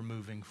and for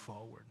moving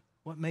forward.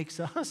 What makes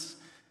us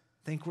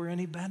think we're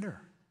any better?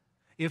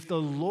 If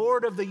the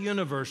Lord of the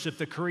universe, if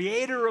the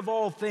creator of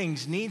all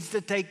things needs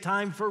to take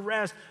time for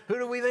rest, who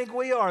do we think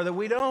we are that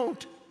we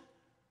don't?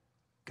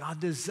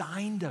 God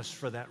designed us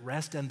for that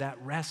rest, and that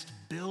rest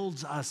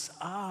builds us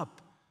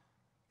up.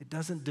 It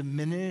doesn't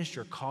diminish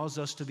or cause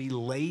us to be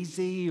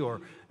lazy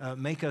or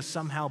make us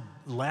somehow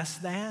less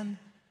than.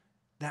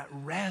 That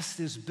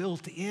rest is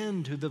built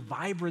into the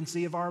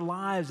vibrancy of our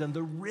lives and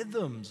the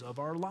rhythms of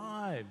our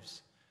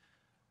lives.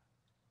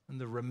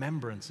 And the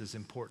remembrance is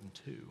important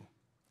too.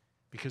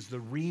 Because the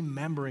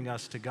remembering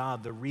us to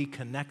God, the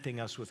reconnecting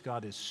us with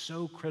God is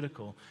so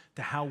critical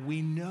to how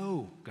we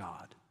know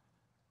God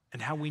and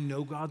how we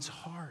know God's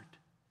heart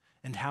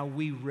and how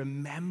we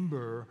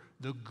remember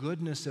the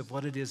goodness of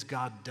what it is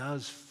God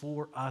does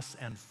for us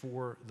and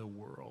for the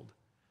world.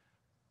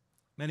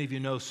 Many of you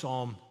know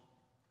Psalm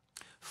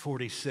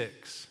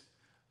 46.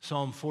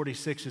 Psalm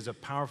 46 is a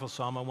powerful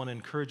psalm. I want to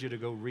encourage you to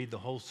go read the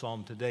whole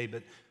psalm today,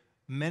 but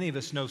many of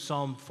us know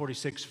Psalm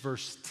 46,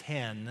 verse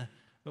 10,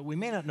 but we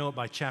may not know it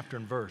by chapter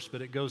and verse,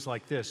 but it goes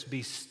like this: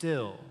 "Be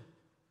still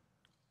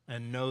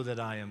and know that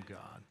I am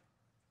God."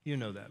 You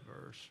know that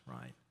verse,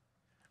 right?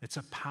 It's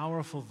a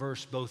powerful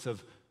verse both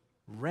of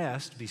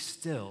rest, be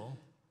still,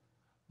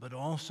 but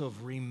also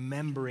of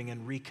remembering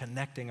and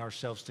reconnecting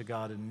ourselves to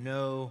God and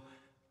know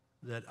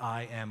that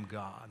I am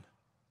God.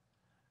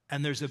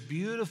 And there's a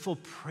beautiful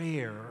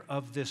prayer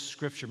of this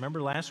scripture.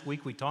 Remember last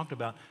week we talked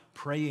about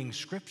praying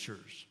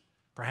scriptures,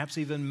 perhaps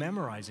even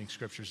memorizing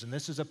scriptures, and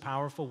this is a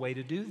powerful way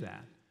to do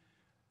that.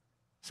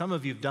 Some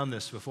of you have done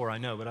this before, I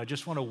know, but I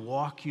just want to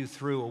walk you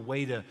through a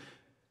way to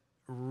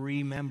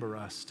remember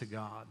us to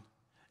God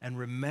and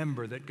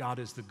remember that God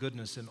is the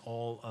goodness in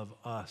all of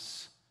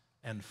us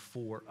and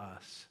for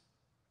us.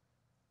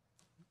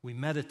 We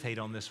meditate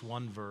on this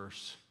one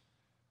verse,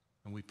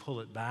 and we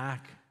pull it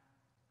back,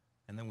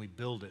 and then we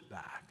build it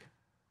back.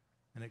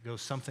 And it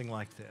goes something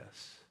like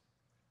this: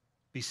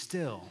 Be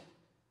still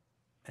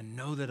and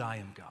know that I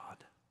am God.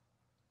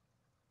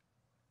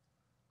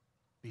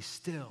 Be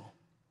still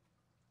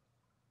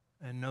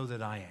and know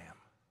that I am.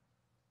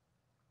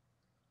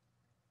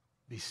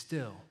 Be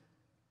still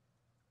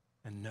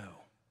and know.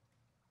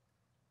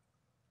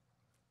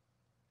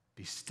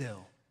 Be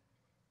still.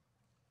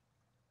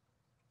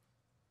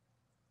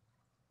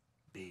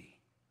 Be.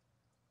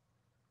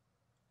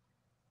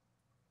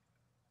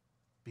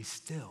 Be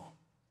still.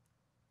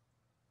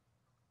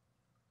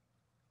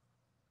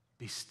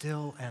 Be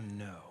still and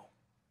know.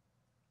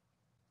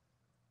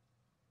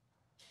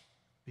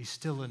 Be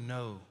still and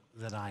know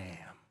that I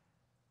am.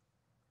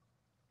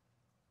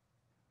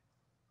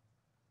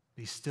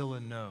 Be still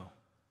and know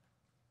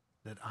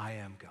that I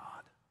am God.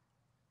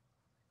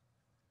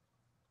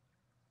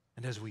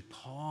 And as we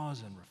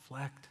pause and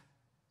reflect,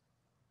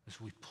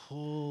 as we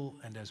pull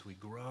and as we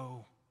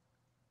grow,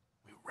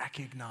 we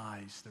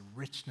recognize the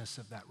richness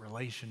of that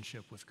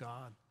relationship with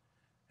God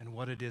and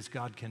what it is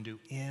God can do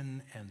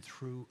in and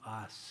through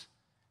us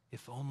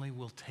if only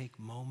we'll take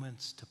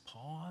moments to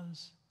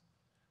pause,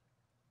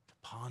 to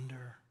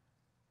ponder,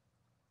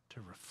 to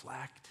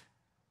reflect,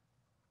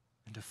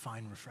 and to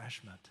find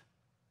refreshment.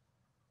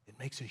 It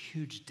makes a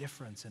huge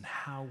difference in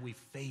how we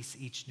face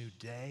each new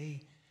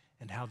day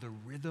and how the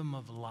rhythm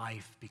of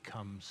life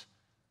becomes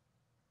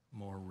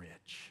more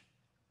rich.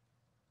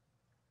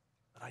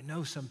 But I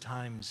know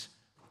sometimes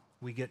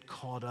we get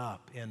caught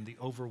up in the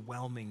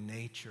overwhelming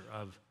nature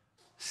of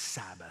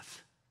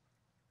Sabbath,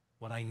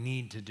 what I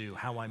need to do,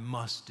 how I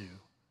must do.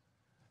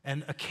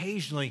 And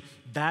occasionally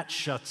that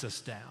shuts us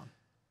down.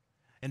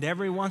 And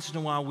every once in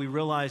a while we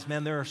realize,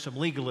 man, there are some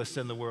legalists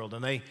in the world,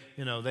 and they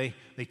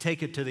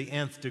take it to the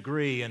nth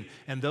degree.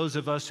 And those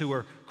of us who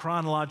are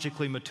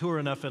chronologically mature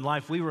enough in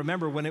life, we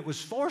remember when it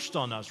was forced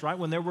on us, right?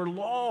 When there were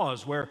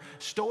laws where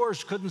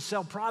stores couldn't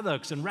sell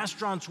products and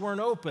restaurants weren't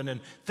open and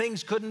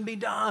things couldn't be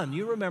done.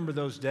 You remember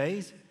those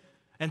days.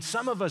 And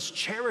some of us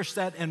cherished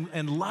that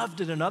and loved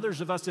it, and others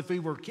of us, if we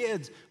were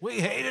kids, we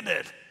hated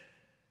it.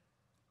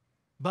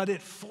 But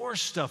it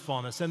forced stuff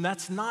on us, and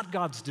that's not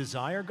God's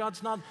desire.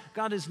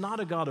 God is not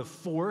a God of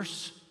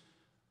force.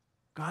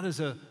 God is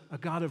a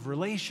God of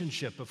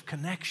relationship, of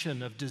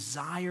connection, of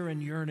desire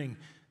and yearning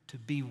to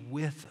be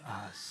with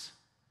us.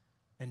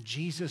 And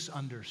Jesus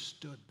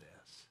understood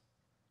this.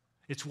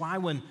 It's why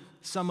when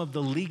some of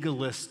the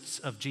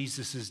legalists of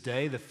Jesus'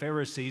 day, the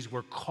Pharisees,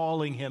 were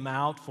calling him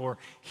out for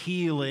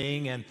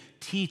healing and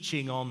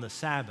teaching on the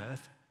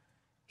Sabbath,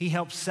 he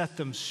helps set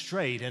them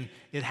straight, and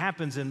it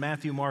happens in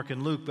Matthew, Mark,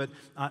 and Luke, but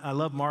I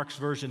love Mark's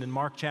version in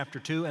Mark chapter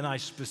 2, and I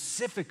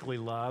specifically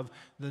love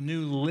the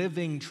New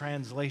Living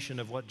Translation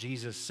of what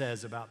Jesus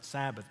says about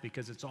Sabbath,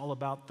 because it's all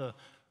about the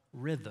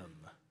rhythm.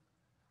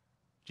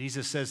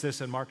 Jesus says this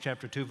in Mark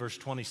chapter 2, verse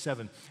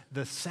 27,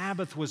 "The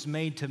Sabbath was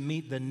made to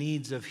meet the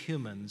needs of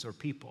humans or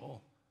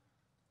people,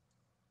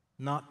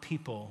 not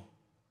people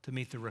to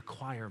meet the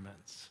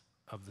requirements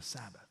of the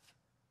Sabbath."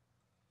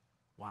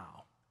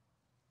 Wow.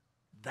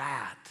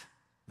 That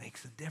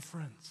makes a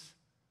difference.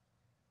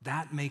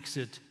 That makes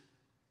it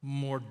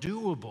more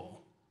doable.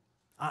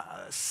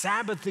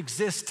 Sabbath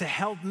exists to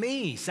help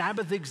me.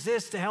 Sabbath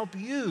exists to help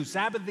you.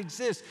 Sabbath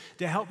exists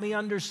to help me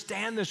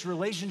understand this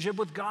relationship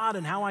with God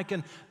and how I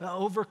can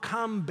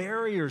overcome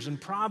barriers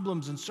and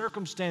problems and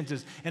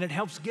circumstances. And it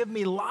helps give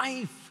me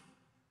life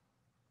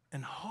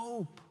and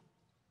hope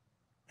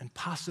and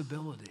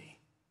possibility.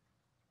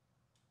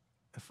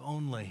 If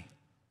only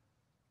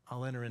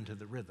I'll enter into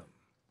the rhythm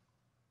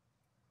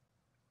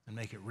and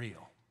make it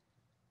real.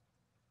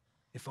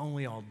 If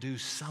only I'll do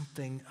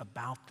something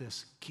about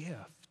this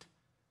gift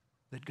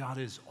that God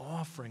is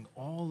offering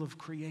all of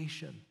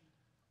creation.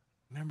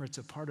 Remember, it's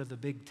a part of the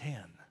Big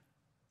Ten.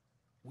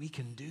 We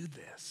can do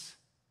this.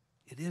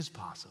 It is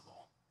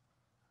possible.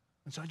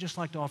 And so I'd just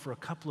like to offer a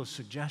couple of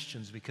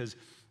suggestions, because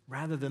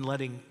rather than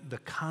letting the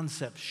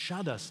concept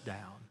shut us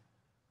down,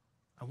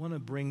 I want to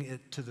bring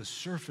it to the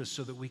surface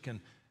so that we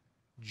can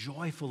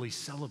joyfully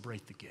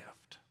celebrate the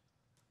gift.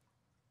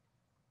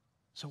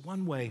 So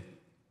one way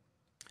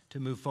to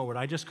move forward,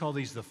 I just call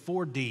these the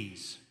 4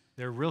 Ds.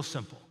 They're real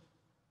simple.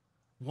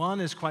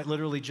 One is quite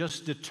literally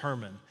just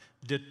determine.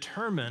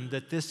 Determine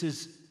that this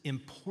is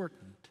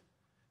important.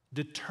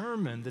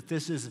 Determine that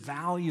this is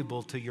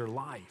valuable to your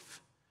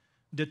life.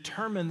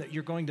 Determine that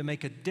you're going to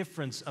make a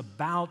difference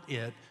about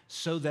it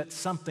so that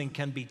something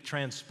can be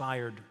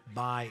transpired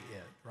by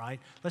it,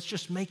 right? Let's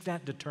just make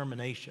that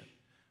determination.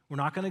 We're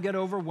not going to get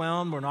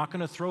overwhelmed. We're not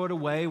going to throw it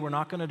away. We're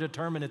not going to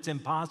determine it's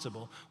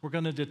impossible. We're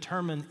going to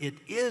determine it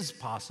is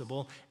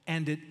possible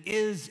and it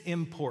is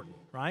important,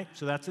 right?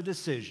 So that's a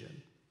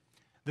decision.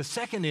 The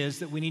second is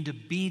that we need to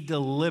be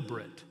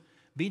deliberate.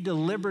 Be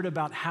deliberate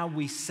about how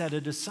we set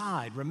it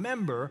aside.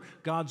 Remember,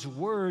 God's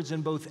words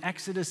in both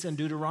Exodus and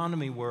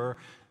Deuteronomy were,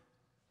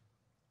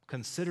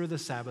 consider the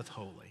Sabbath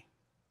holy.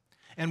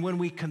 And when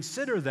we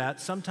consider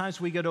that,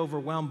 sometimes we get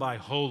overwhelmed by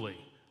holy.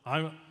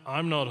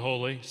 I'm not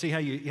holy. See how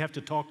you have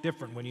to talk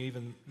different when you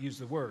even use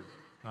the word,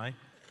 right?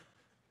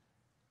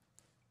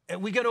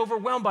 And we get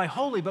overwhelmed by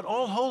holy, but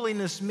all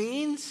holiness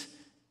means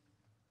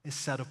is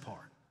set apart.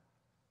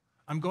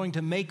 I'm going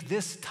to make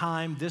this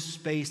time, this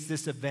space,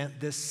 this event,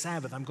 this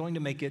Sabbath, I'm going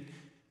to make it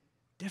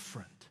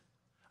different.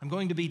 I'm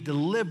going to be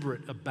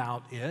deliberate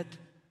about it,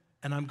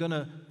 and I'm going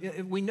to,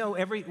 we know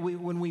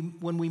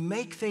when we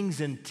make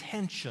things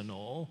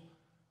intentional,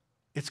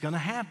 it's going to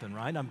happen,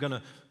 right? I'm going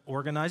to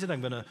organize it, I'm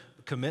going to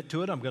commit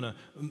to it, I'm going to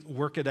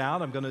work it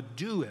out, I'm going to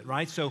do it,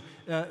 right? So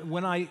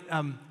when I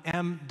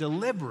am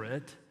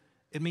deliberate,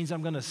 it means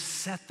I'm going to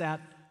set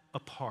that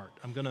apart.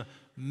 I'm going to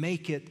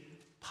make it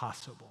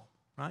possible,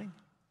 right?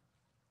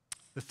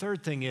 The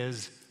third thing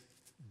is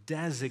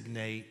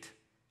designate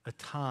a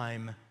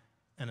time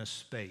and a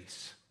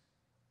space.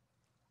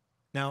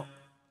 Now,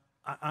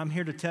 I'm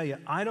here to tell you,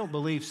 I don't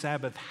believe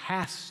Sabbath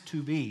has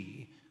to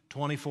be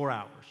 24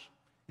 hours.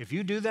 If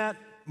you do that,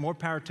 more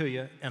power to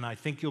you, and I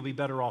think you'll be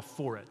better off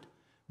for it.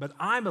 But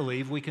I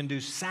believe we can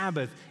do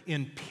Sabbath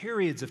in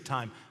periods of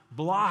time,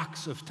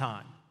 blocks of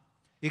time.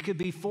 It could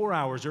be 4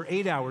 hours or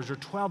 8 hours or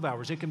 12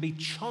 hours. It can be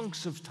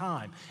chunks of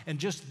time. And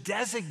just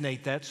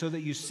designate that so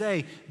that you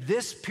say,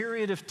 this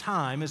period of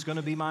time is going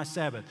to be my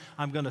Sabbath.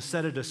 I'm going to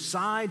set it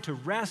aside to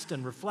rest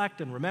and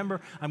reflect and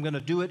remember. I'm going to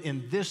do it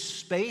in this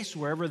space,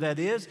 wherever that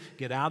is.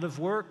 Get out of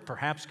work,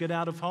 perhaps get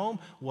out of home,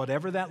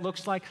 whatever that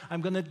looks like.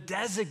 I'm going to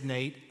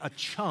designate a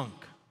chunk.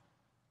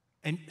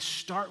 And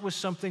start with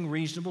something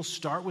reasonable.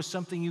 Start with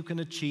something you can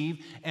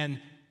achieve. And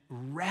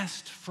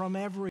rest from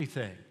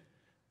everything.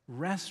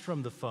 Rest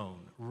from the phone,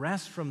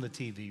 rest from the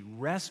TV,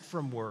 rest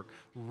from work,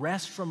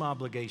 rest from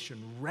obligation,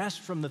 rest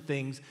from the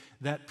things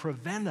that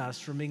prevent us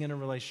from being in a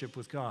relationship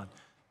with God.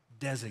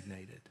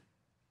 Designated.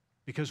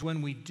 Because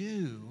when we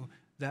do,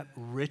 that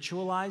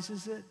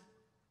ritualizes it,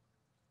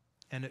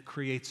 and it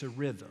creates a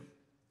rhythm,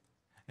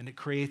 and it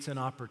creates an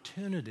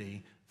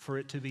opportunity for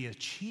it to be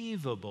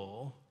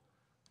achievable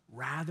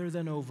rather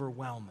than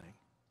overwhelming.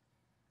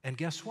 And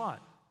guess what?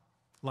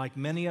 Like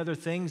many other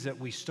things that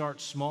we start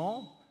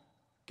small,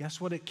 guess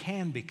what it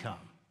can become?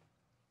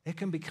 It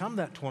can become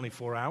that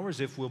 24 hours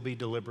if we'll be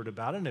deliberate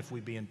about it, and if we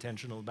be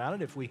intentional about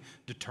it, if we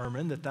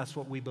determine that that's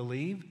what we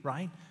believe,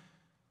 right?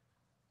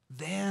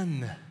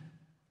 Then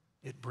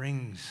it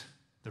brings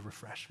the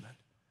refreshment,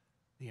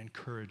 the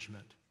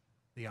encouragement,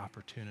 the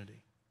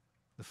opportunity.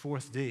 The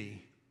fourth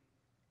D,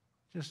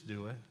 just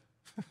do it.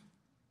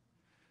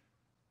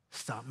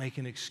 Stop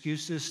making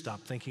excuses.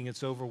 Stop thinking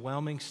it's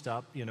overwhelming.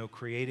 Stop,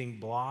 creating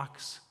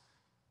blocks.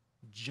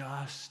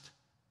 Just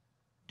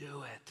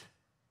do it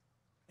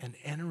and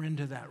enter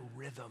into that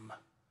rhythm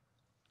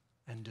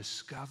and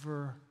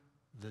discover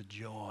the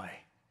joy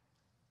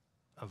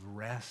of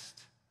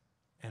rest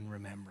and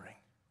remembering.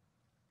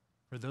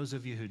 For those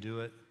of you who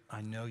do it,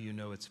 I know you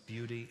know its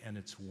beauty and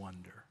its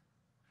wonder.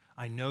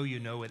 I know you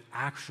know it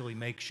actually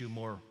makes you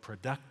more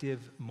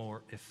productive,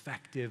 more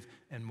effective,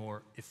 and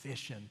more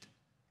efficient.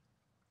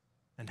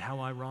 And how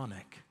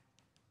ironic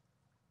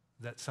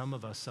that some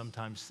of us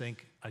sometimes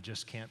think, I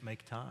just can't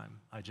make time.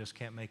 I just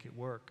can't make it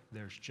work.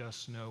 There's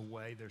just no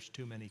way. There's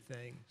too many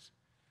things.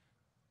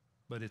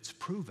 But it's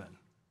proven,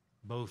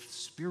 both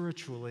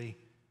spiritually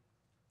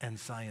and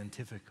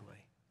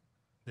scientifically,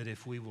 that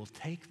if we will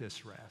take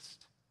this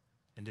rest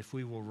and if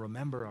we will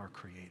remember our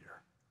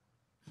Creator,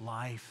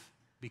 life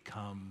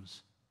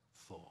becomes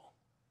full.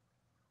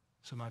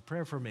 So my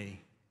prayer for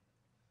me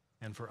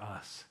and for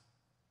us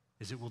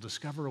is it will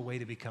discover a way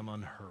to become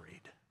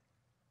unhurried.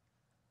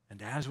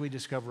 And as we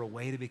discover a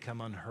way to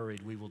become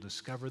unhurried, we will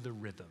discover the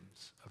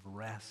rhythms of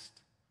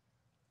rest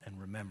and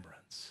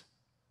remembrance.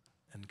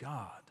 And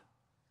God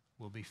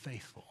will be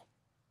faithful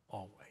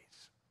always.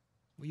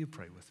 Will you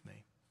pray with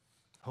me?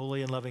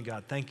 Holy and loving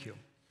God, thank you.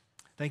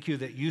 Thank you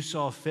that you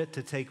saw fit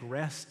to take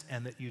rest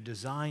and that you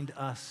designed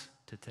us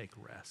to take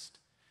rest.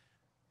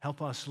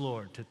 Help us,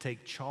 Lord, to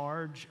take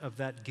charge of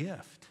that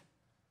gift,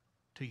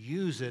 to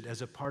use it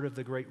as a part of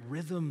the great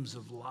rhythms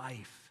of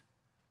life,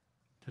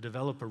 to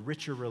develop a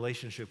richer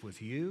relationship with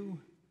you,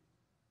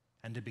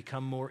 and to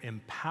become more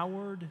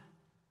empowered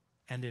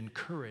and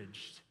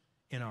encouraged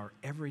in our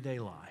everyday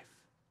life.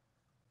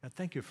 God,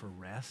 thank you for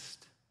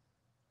rest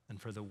and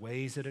for the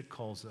ways that it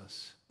calls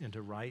us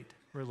into right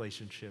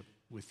relationship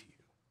with you.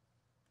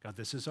 God,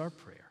 this is our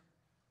prayer,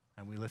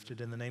 and we lift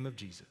it in the name of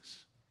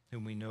Jesus,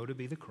 whom we know to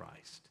be the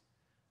Christ.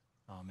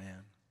 Amen.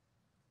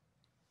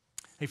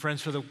 Hey,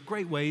 friends, for the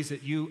great ways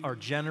that you are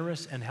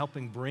generous and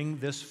helping bring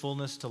this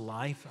fullness to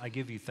life, I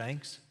give you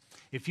thanks.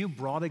 If you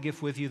brought a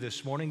gift with you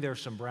this morning, there are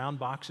some brown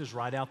boxes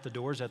right out the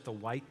doors at the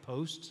white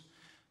posts.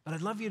 But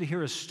I'd love you to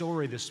hear a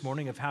story this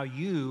morning of how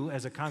you,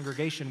 as a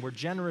congregation, were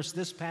generous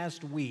this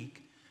past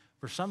week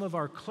for some of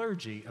our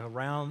clergy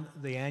around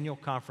the annual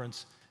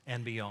conference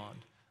and beyond.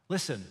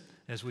 Listen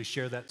as we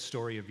share that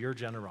story of your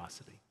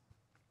generosity.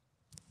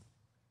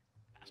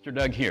 Pastor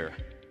Doug here.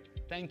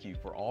 Thank you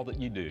for all that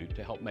you do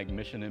to help make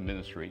mission and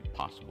ministry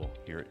possible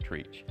here at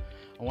Treach.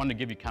 I wanted to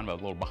give you kind of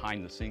a little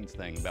behind-the-scenes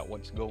thing about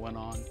what's going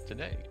on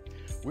today.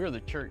 We're the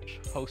church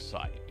host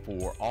site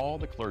for all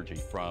the clergy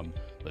from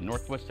the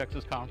Northwest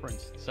Texas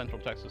Conference,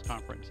 Central Texas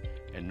Conference,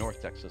 and North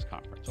Texas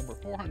Conference. Over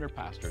 400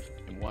 pastors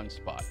in one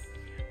spot.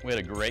 We had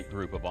a great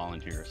group of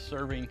volunteers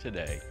serving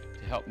today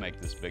to help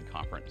make this big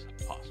conference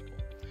possible.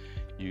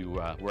 You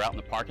were out in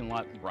the parking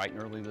lot bright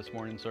and early this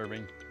morning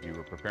serving. You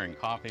were preparing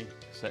coffee,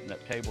 setting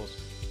up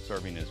tables,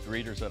 serving as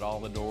greeters at all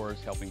the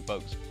doors, helping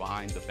folks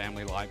find the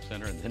Family Life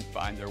Center and then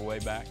find their way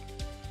back.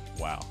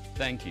 Wow,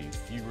 thank you.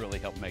 You really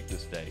helped make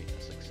this day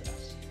a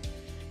success.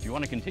 If you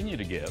want to continue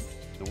to give,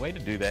 the way to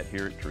do that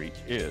here at Treach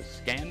is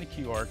scan the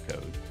QR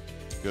code,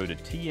 go to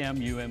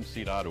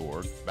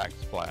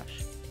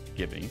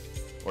tmumc.org/giving,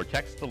 or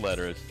text the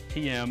letters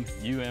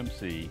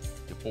TMUMC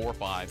to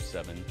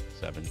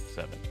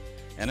 45777.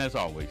 And as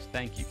always,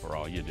 thank you for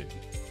all you do.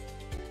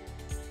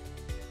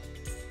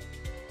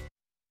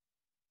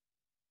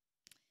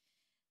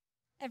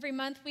 Every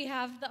month we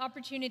have the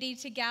opportunity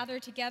to gather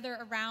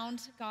together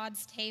around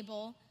God's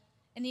table.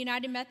 In the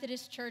United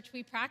Methodist Church,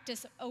 we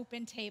practice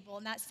open table,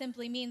 and that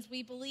simply means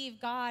we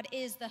believe God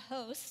is the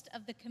host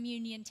of the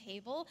communion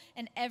table,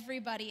 and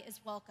everybody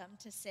is welcome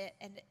to sit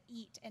and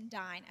eat and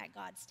dine at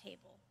God's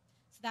table.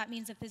 So that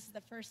means if this is the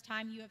first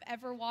time you have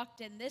ever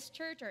walked in this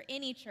church or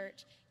any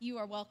church, you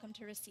are welcome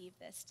to receive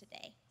this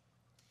today.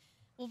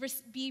 We'll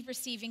be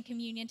receiving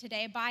communion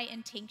today by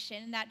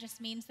intinction, and that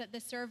just means that the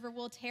server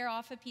will tear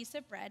off a piece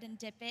of bread and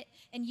dip it,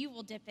 and you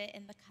will dip it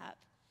in the cup.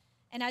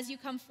 And as you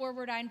come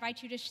forward, I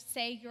invite you to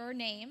say your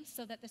name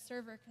so that the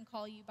server can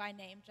call you by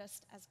name,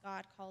 just as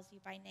God calls you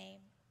by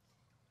name.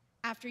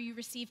 After you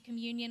receive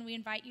communion, we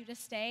invite you to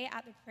stay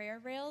at the prayer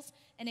rails,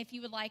 and if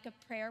you would like a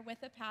prayer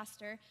with a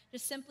pastor,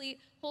 just simply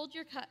hold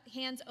your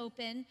hands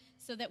open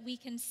so that we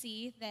can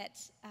see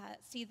that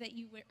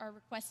you are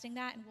requesting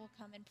that, and we'll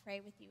come and pray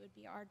with you. It would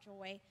be our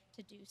joy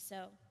to do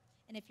so.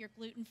 And if you're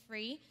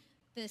gluten-free,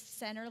 the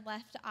center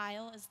left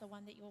aisle is the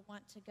one that you'll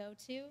want to go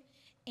to.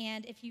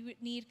 And if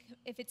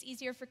it's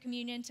easier for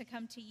communion to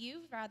come to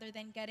you rather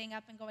than getting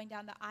up and going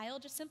down the aisle,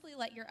 just simply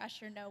let your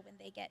usher know when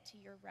they get to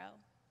your row.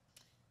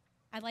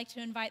 I'd like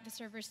to invite the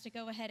servers to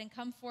go ahead and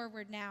come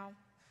forward now.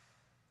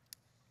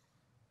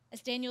 As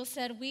Daniel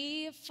said,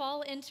 we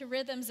fall into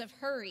rhythms of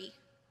hurry,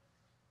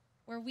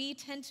 where we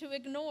tend to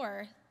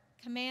ignore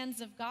commands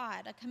of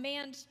God, a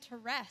command to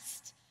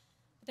rest.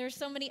 There are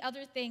so many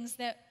other things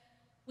that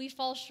we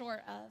fall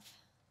short of,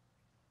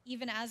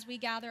 even as we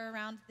gather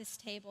around this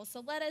table. So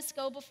let us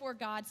go before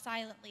God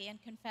silently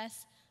and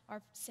confess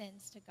our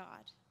sins to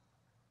God.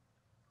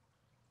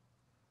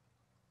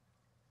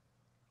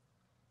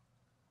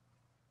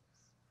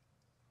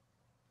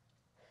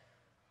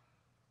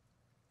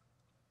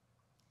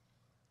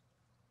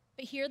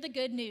 But hear the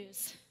good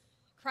news.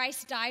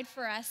 Christ died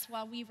for us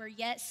while we were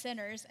yet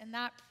sinners, and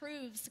that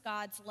proves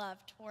God's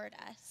love toward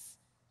us.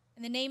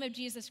 In the name of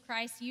Jesus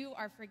Christ, you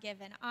are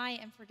forgiven. I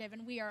am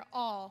forgiven. We are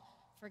all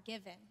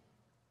forgiven.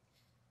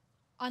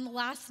 On the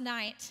last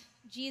night,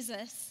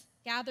 Jesus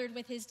gathered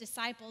with his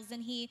disciples,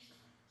 and he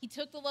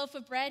took the loaf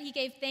of bread, he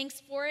gave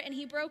thanks for it, and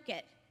he broke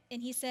it.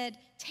 And he said,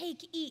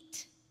 "Take,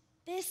 eat.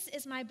 This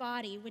is my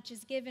body, which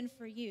is given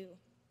for you.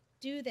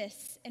 Do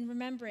this in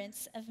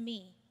remembrance of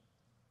me."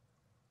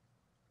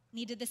 And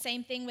he did the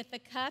same thing with the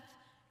cup,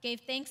 gave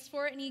thanks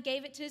for it, and he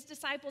gave it to his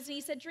disciples, and he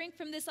said, "Drink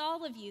from this,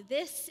 all of you.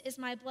 This is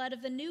my blood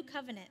of the new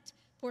covenant,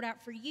 poured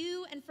out for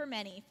you and for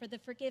many for the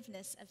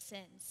forgiveness of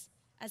sins.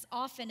 As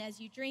often as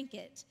you drink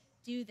it,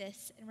 do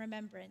this in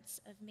remembrance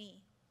of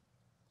me."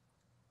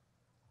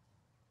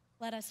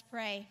 Let us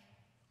pray.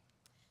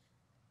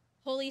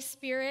 Holy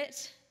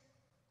Spirit,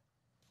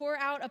 pour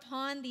out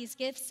upon these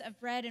gifts of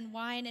bread and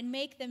wine and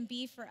make them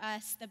be for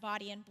us the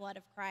body and blood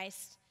of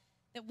Christ,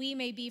 that we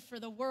may be for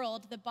the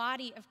world the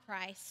body of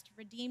Christ,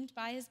 redeemed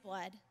by his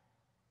blood.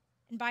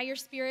 And by your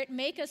Spirit,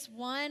 make us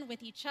one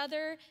with each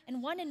other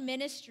and one in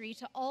ministry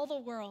to all the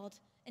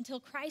world until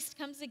Christ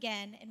comes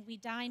again and we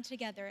dine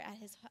together at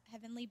his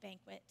heavenly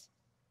banquet.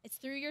 It's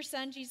through your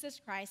Son, Jesus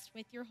Christ,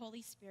 with your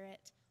Holy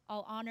Spirit.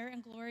 All honor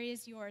and glory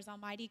is yours,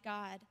 Almighty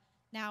God,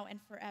 now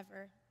and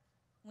forever.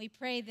 And we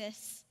pray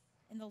this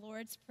in the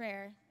Lord's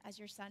Prayer as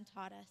your Son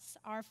taught us.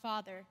 Our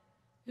Father,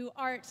 who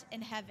art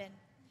in heaven,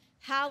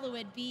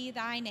 hallowed be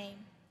thy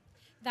name.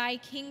 Thy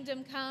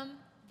kingdom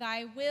come,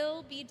 thy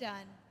will be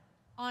done,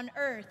 on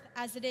earth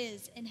as it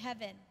is in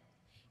heaven.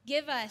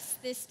 Give us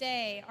this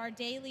day our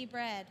daily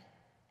bread,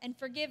 and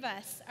forgive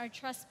us our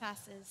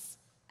trespasses,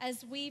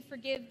 as we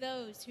forgive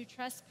those who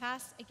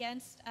trespass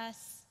against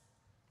us.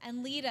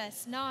 And lead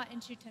us not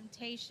into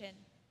temptation,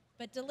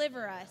 but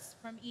deliver us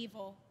from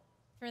evil.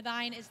 For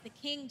thine is the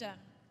kingdom,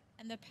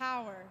 and the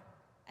power,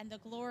 and the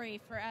glory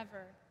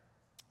forever.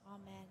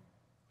 Amen.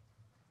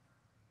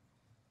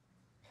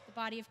 The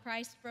body of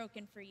Christ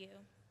broken for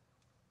you,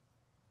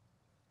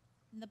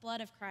 and the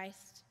blood of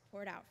Christ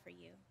poured out for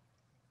you.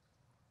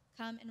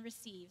 Come and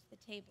receive. The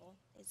table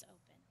is open.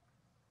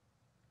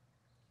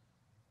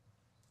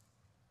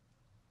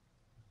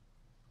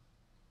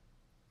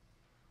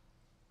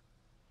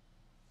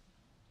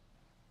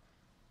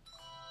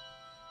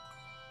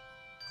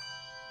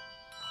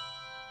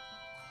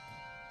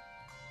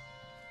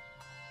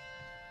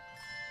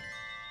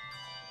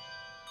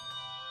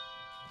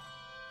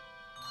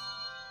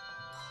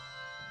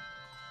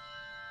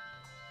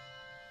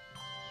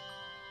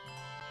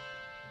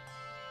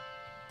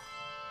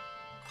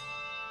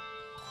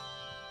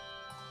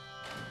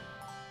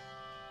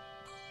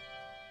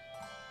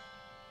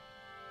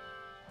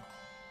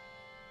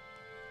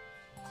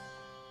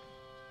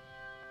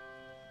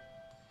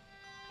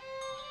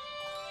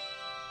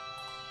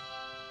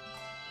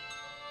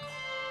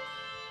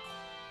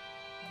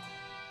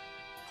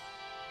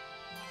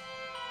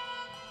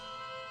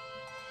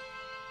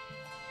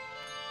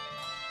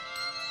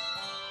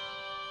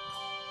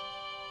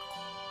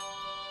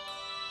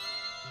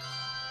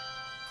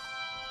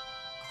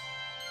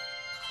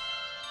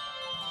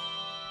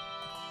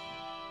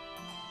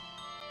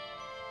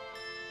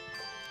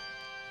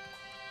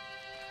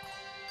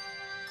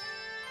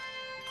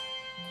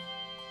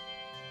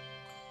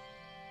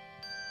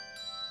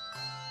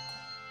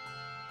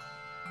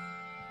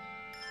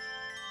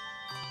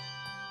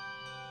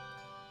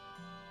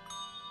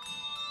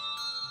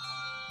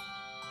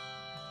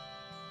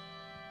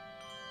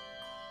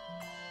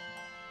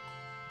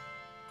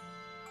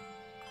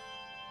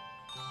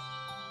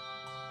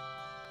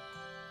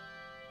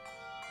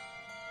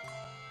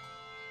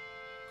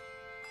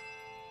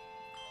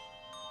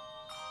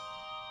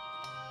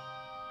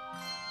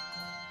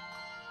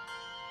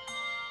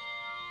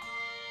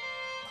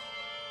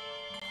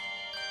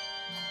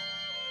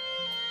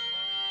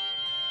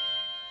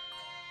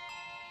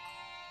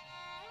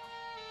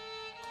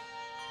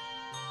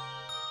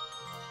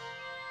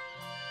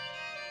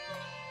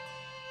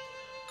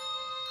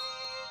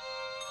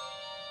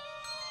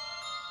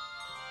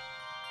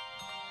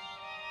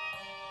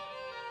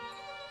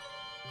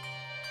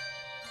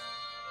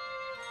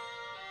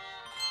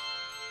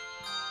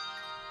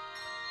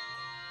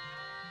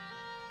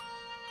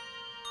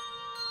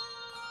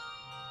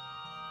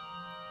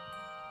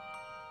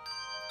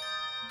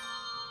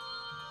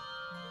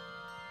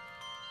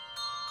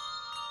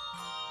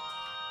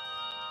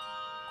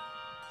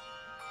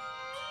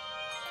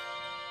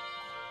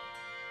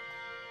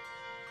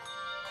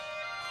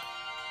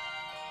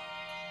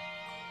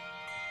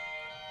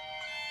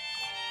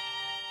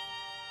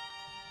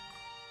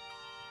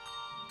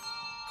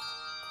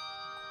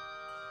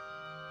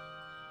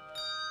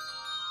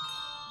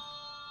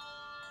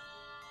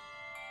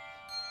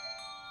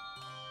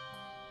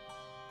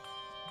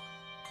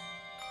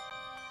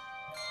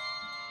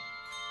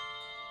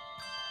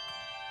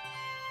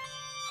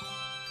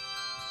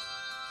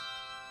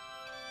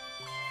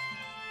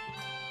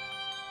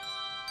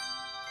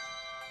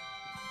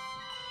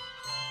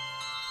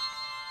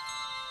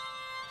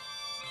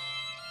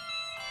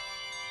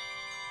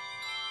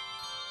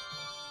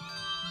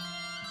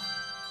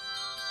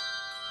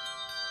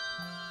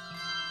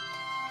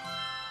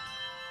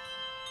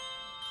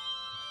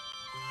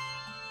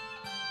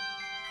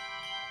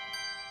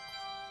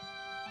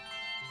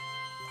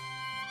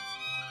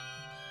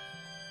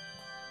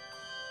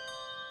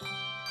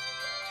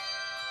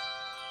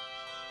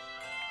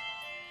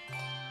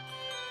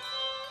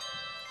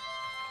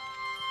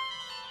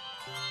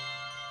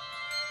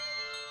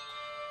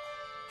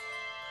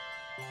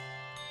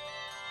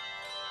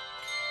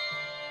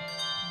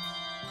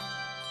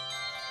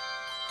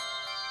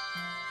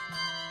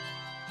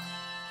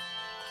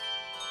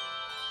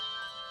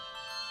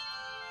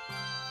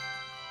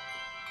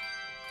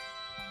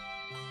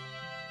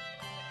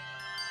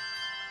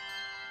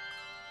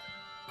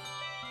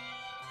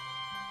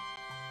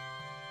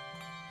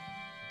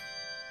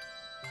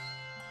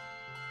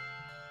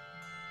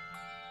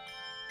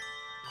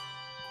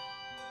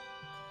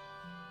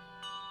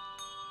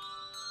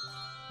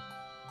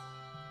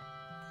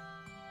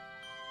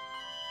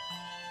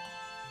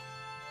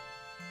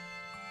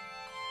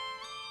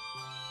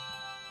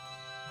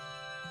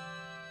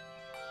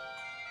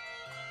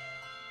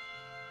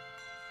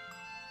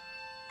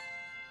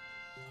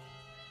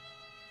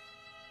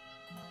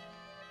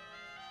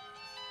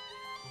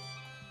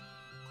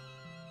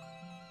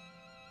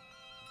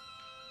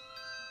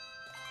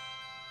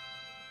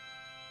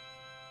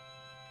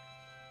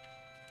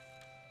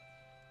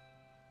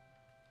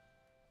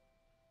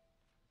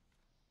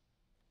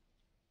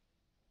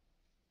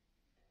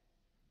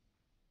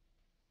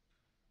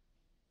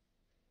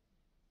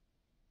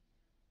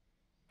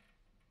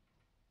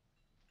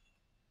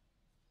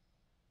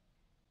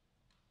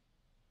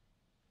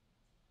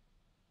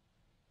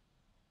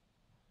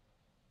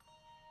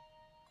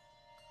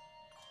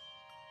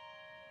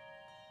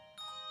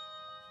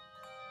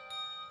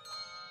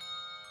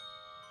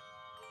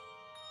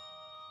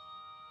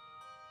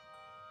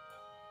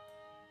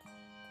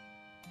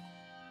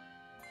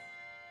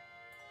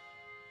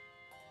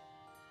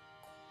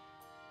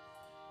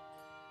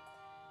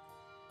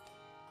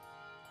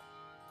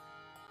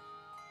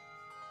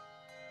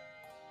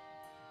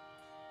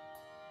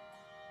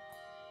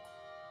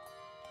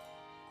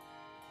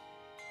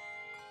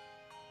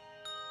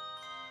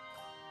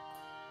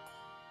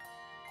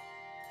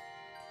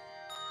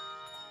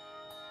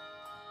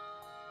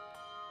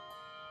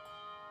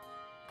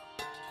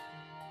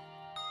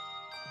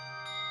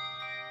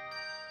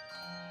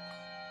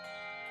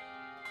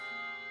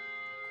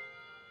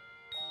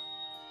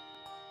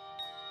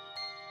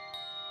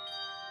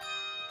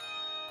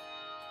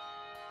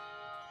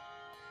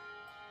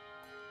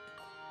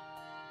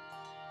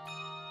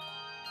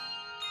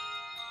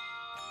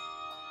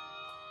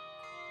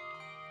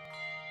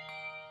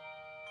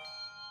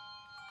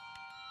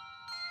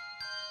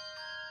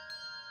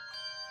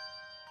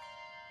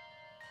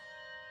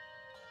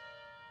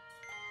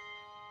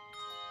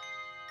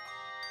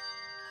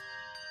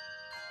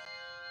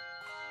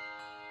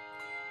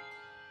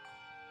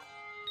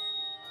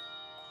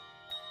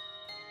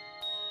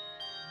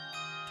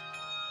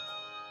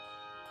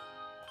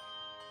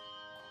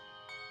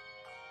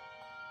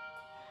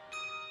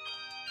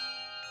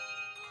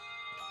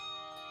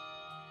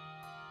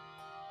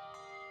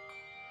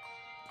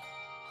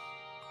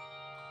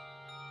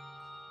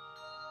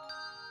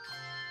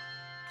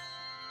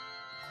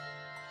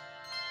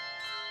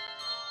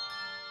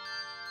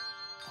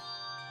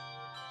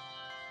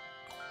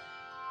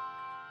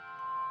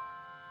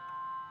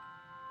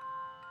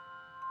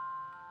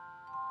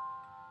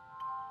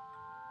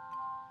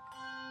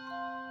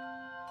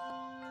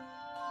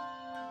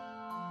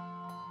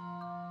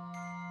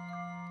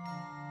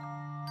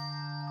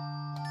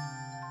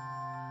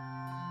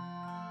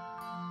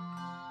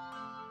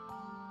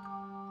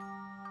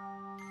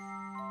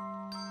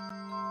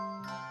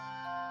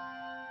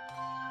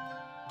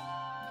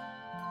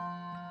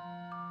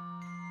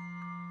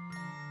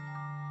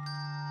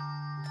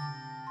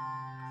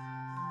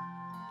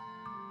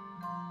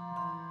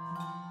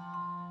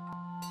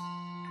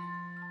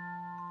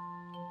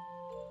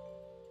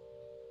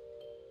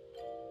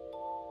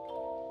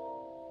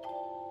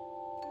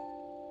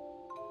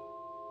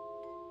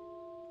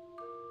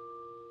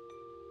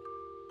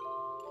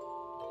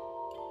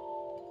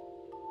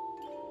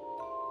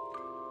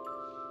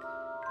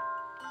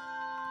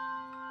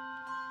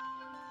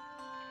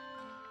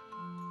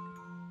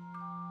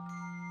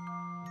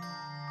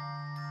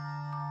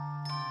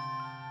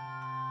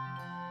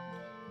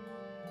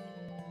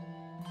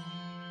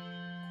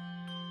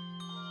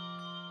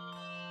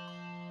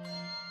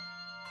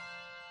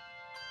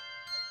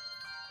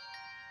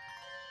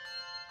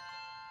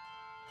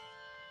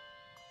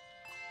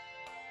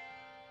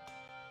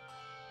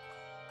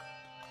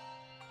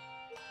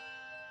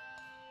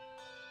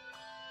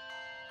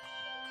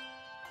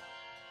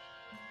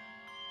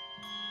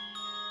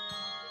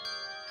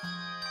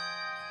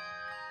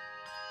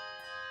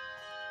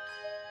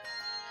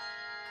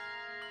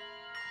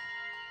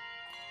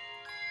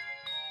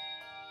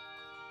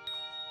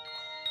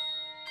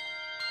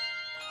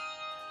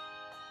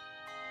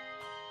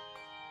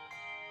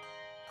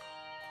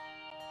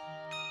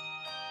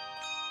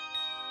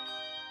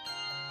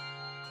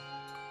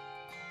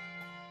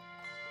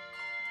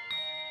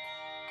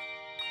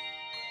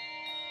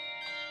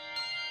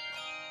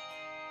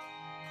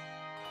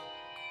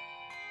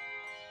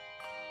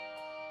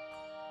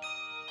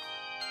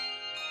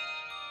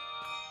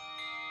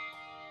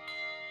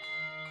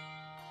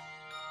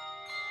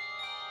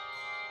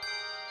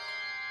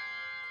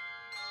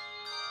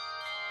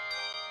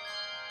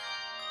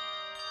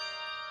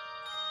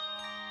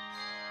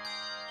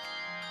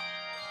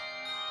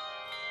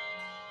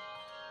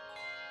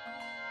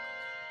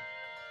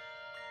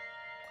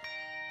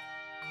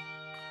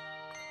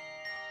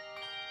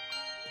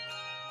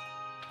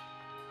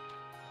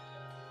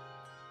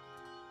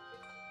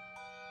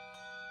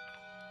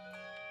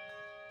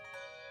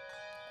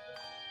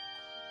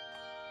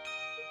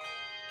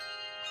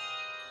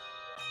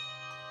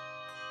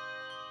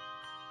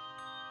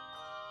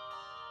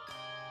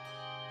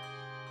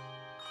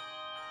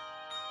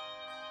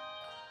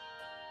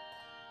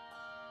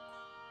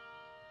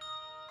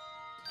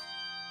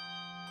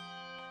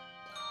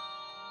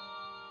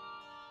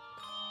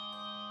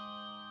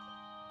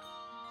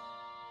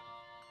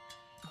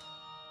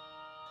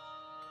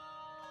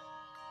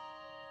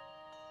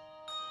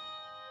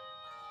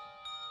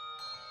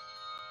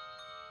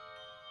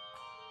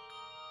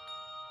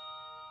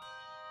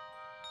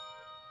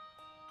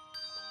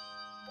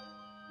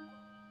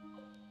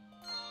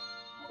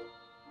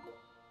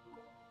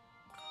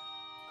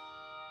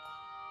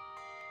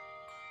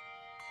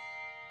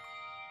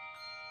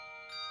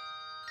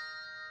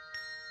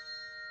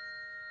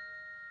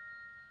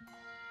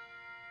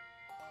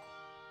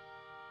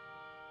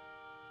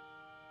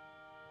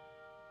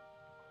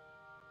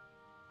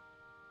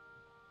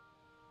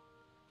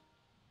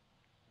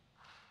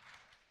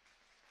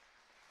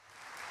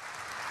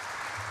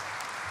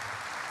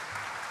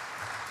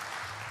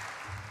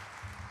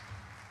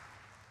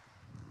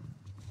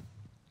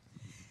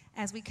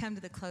 As we come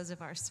to the close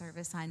of our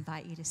service, I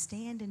invite you to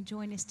stand and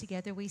join us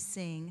together. We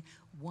sing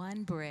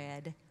One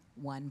Bread,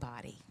 One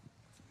Body.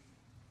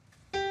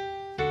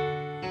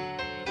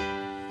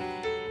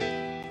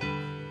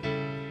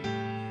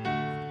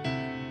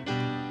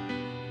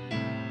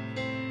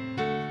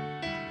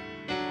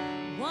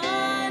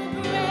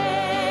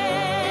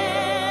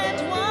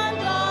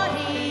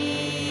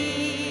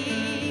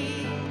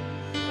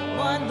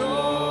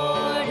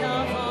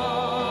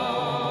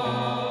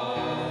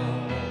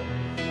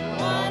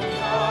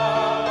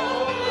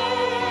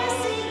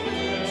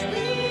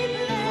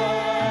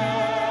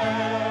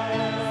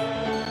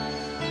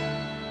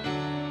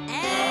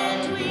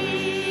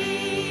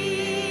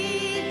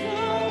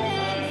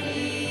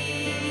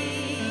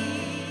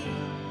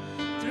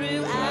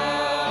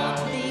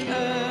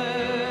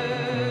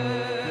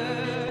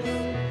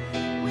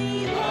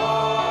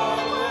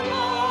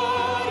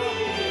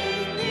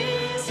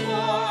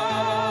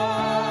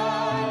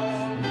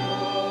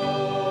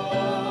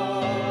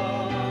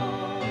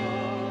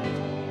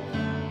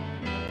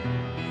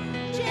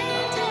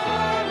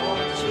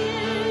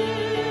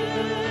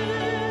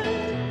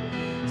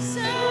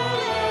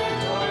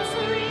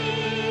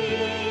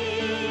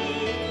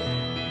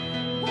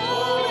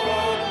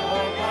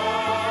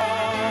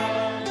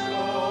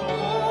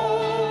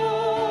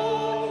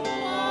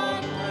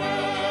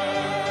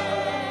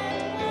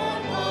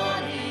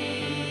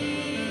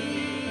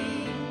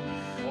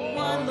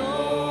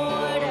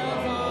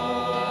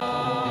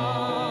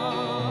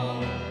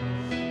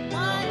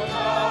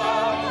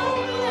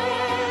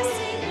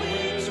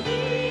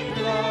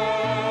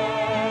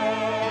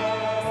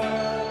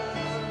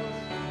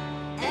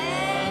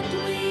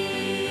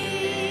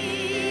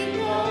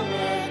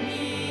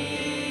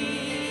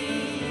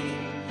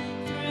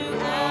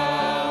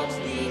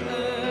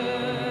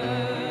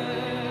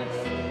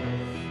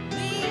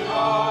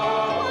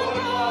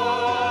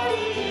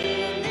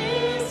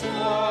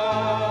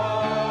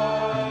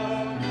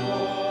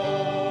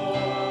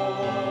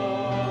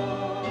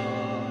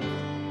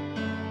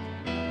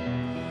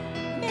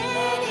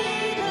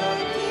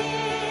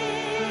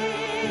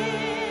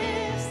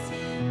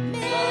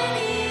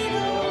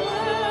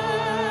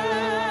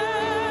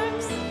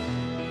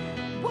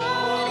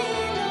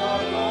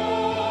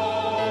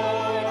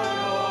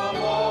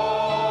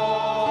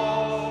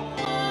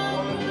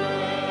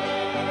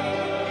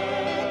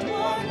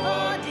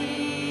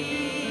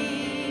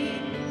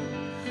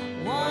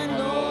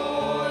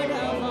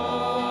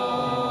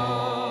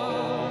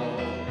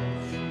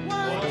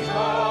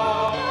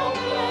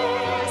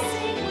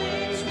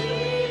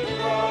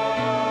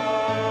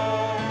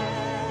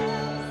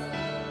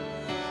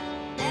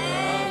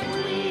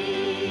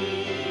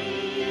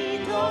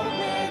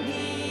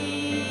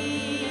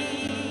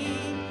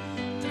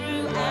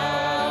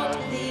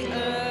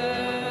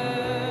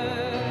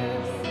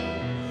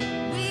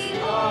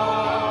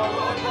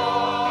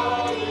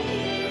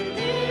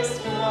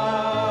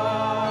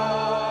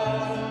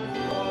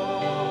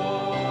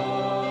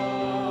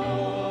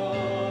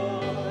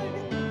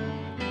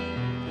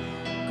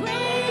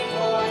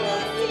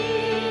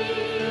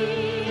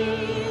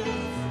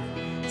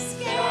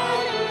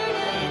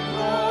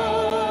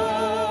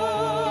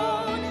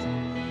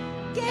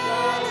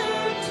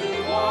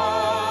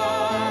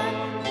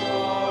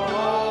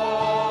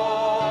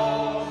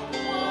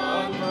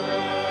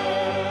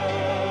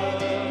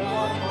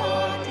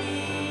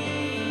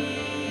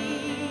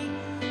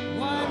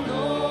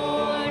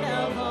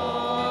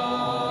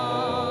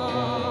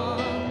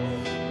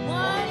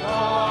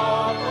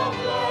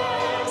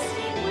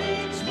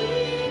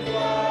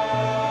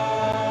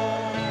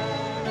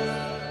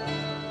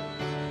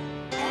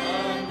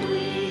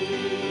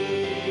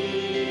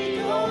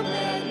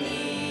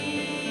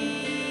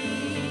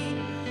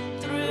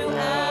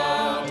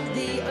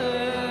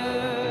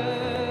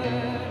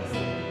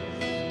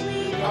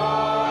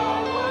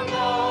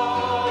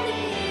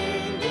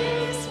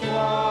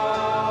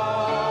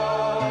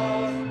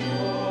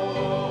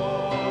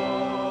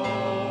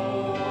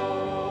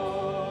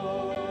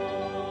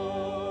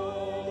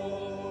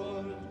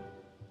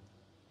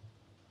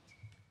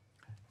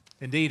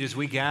 Indeed, as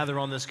we gather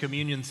on this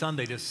Communion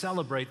Sunday to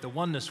celebrate the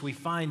oneness we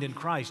find in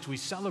Christ, we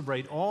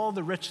celebrate all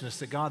the richness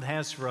that God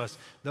has for us,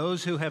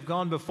 those who have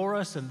gone before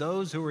us and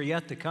those who are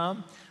yet to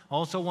come.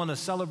 Also want to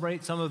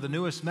celebrate some of the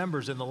newest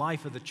members in the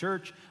life of the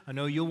church. I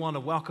know you'll want to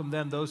welcome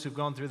them, those who've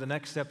gone through the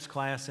Next Steps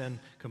class and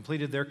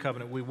completed their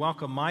covenant. We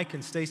welcome Mike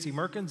and Stacy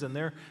Merkins and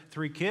their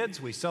 3 kids.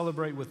 We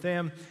celebrate with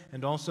them,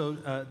 and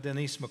also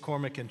Denise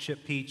McCormick and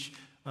Chip Peach.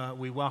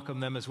 We welcome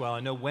them as well. I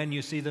know when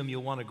you see them,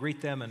 you'll want to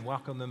greet them and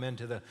welcome them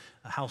into the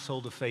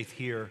household of faith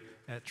here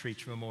at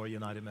Treach Memorial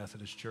United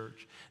Methodist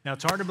Church. Now,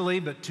 it's hard to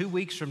believe, but 2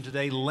 weeks from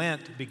today,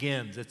 Lent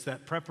begins. It's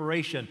that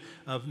preparation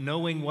of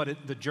knowing what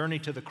the journey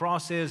to the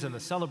cross is and the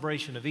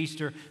celebration of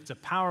Easter. It's a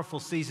powerful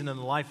season in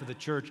the life of the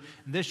church.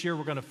 And this year,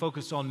 we're going to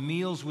focus on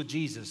meals with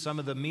Jesus, some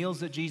of the meals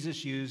that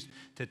Jesus used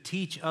to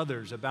teach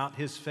others about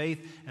his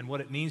faith and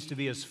what it means to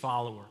be his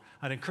follower.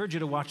 I'd encourage you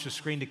to watch the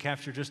screen to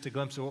capture just a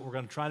glimpse of what we're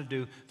going to try to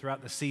do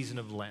throughout the season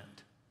of Lent.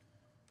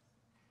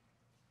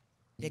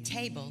 The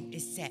table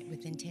is set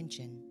with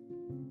intention,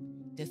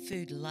 the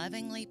food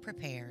lovingly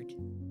prepared.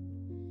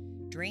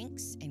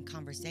 Drinks and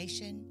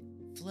conversation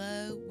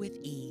flow with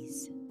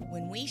ease.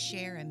 When we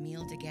share a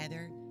meal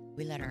together,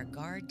 we let our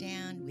guard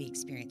down, we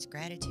experience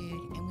gratitude,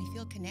 and we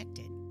feel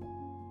connected.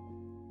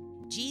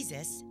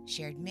 Jesus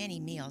shared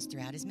many meals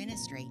throughout his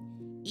ministry,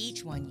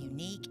 each one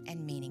unique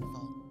and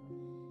meaningful.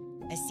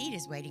 A seat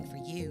is waiting for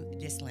you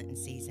this Lenten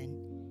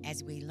season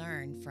as we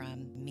learn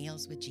from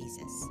Meals with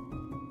Jesus.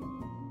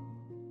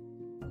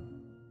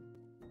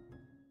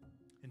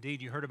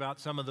 Indeed, you heard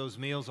about some of those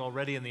meals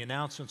already in the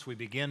announcements. We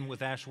begin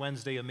with Ash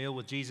Wednesday, a meal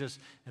with Jesus,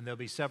 and there'll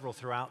be several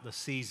throughout the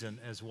season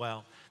as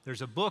well.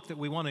 There's a book that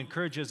we want to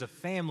encourage as a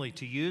family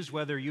to use,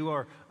 whether you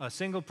are a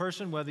single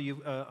person, whether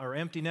you are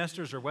empty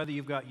nesters, or whether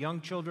you've got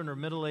young children or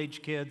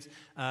middle-aged kids.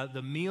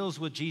 The Meals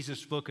with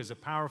Jesus book is a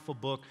powerful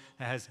book.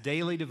 It has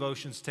daily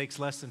devotions, takes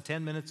less than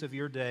 10 minutes of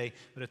your day,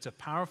 but it's a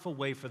powerful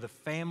way for the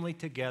family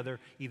together,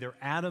 either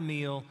at a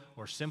meal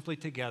or simply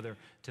together,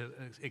 to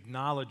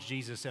acknowledge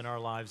Jesus in our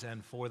lives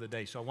and for the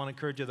day. So I want to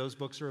encourage you, those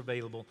books are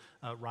available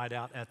right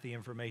out at the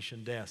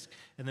information desk.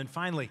 And then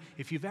finally,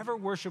 if you've ever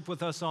worshiped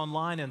with us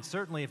online, and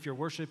certainly if you're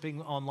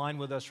worshiping online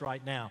with us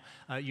right now,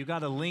 you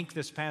got a link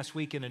this past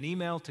week in an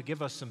email to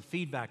give us some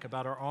feedback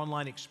about our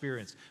online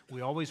experience.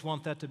 We always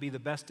want that to be the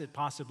best it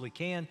possibly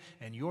can,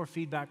 and your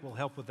feedback will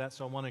help with that.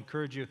 So I want to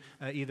encourage you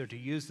either to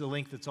use the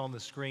link that's on the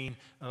screen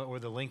or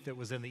the link that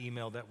was in the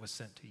email that was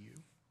sent to you.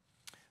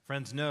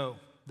 Friends, know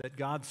that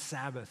God's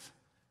Sabbath,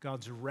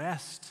 God's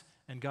rest,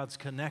 and God's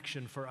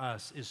connection for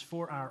us is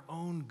for our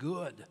own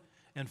good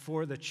and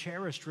for the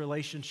cherished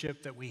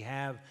relationship that we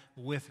have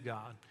with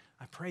God.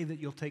 I pray that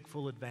you'll take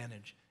full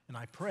advantage, and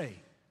I pray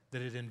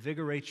that it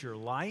invigorates your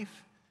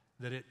life,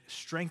 that it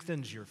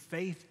strengthens your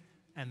faith,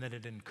 and that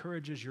it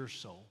encourages your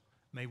soul.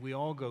 May we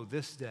all go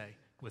this day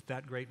with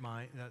that great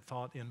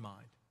thought in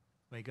mind.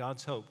 May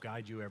God's hope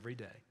guide you every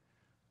day.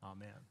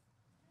 Amen.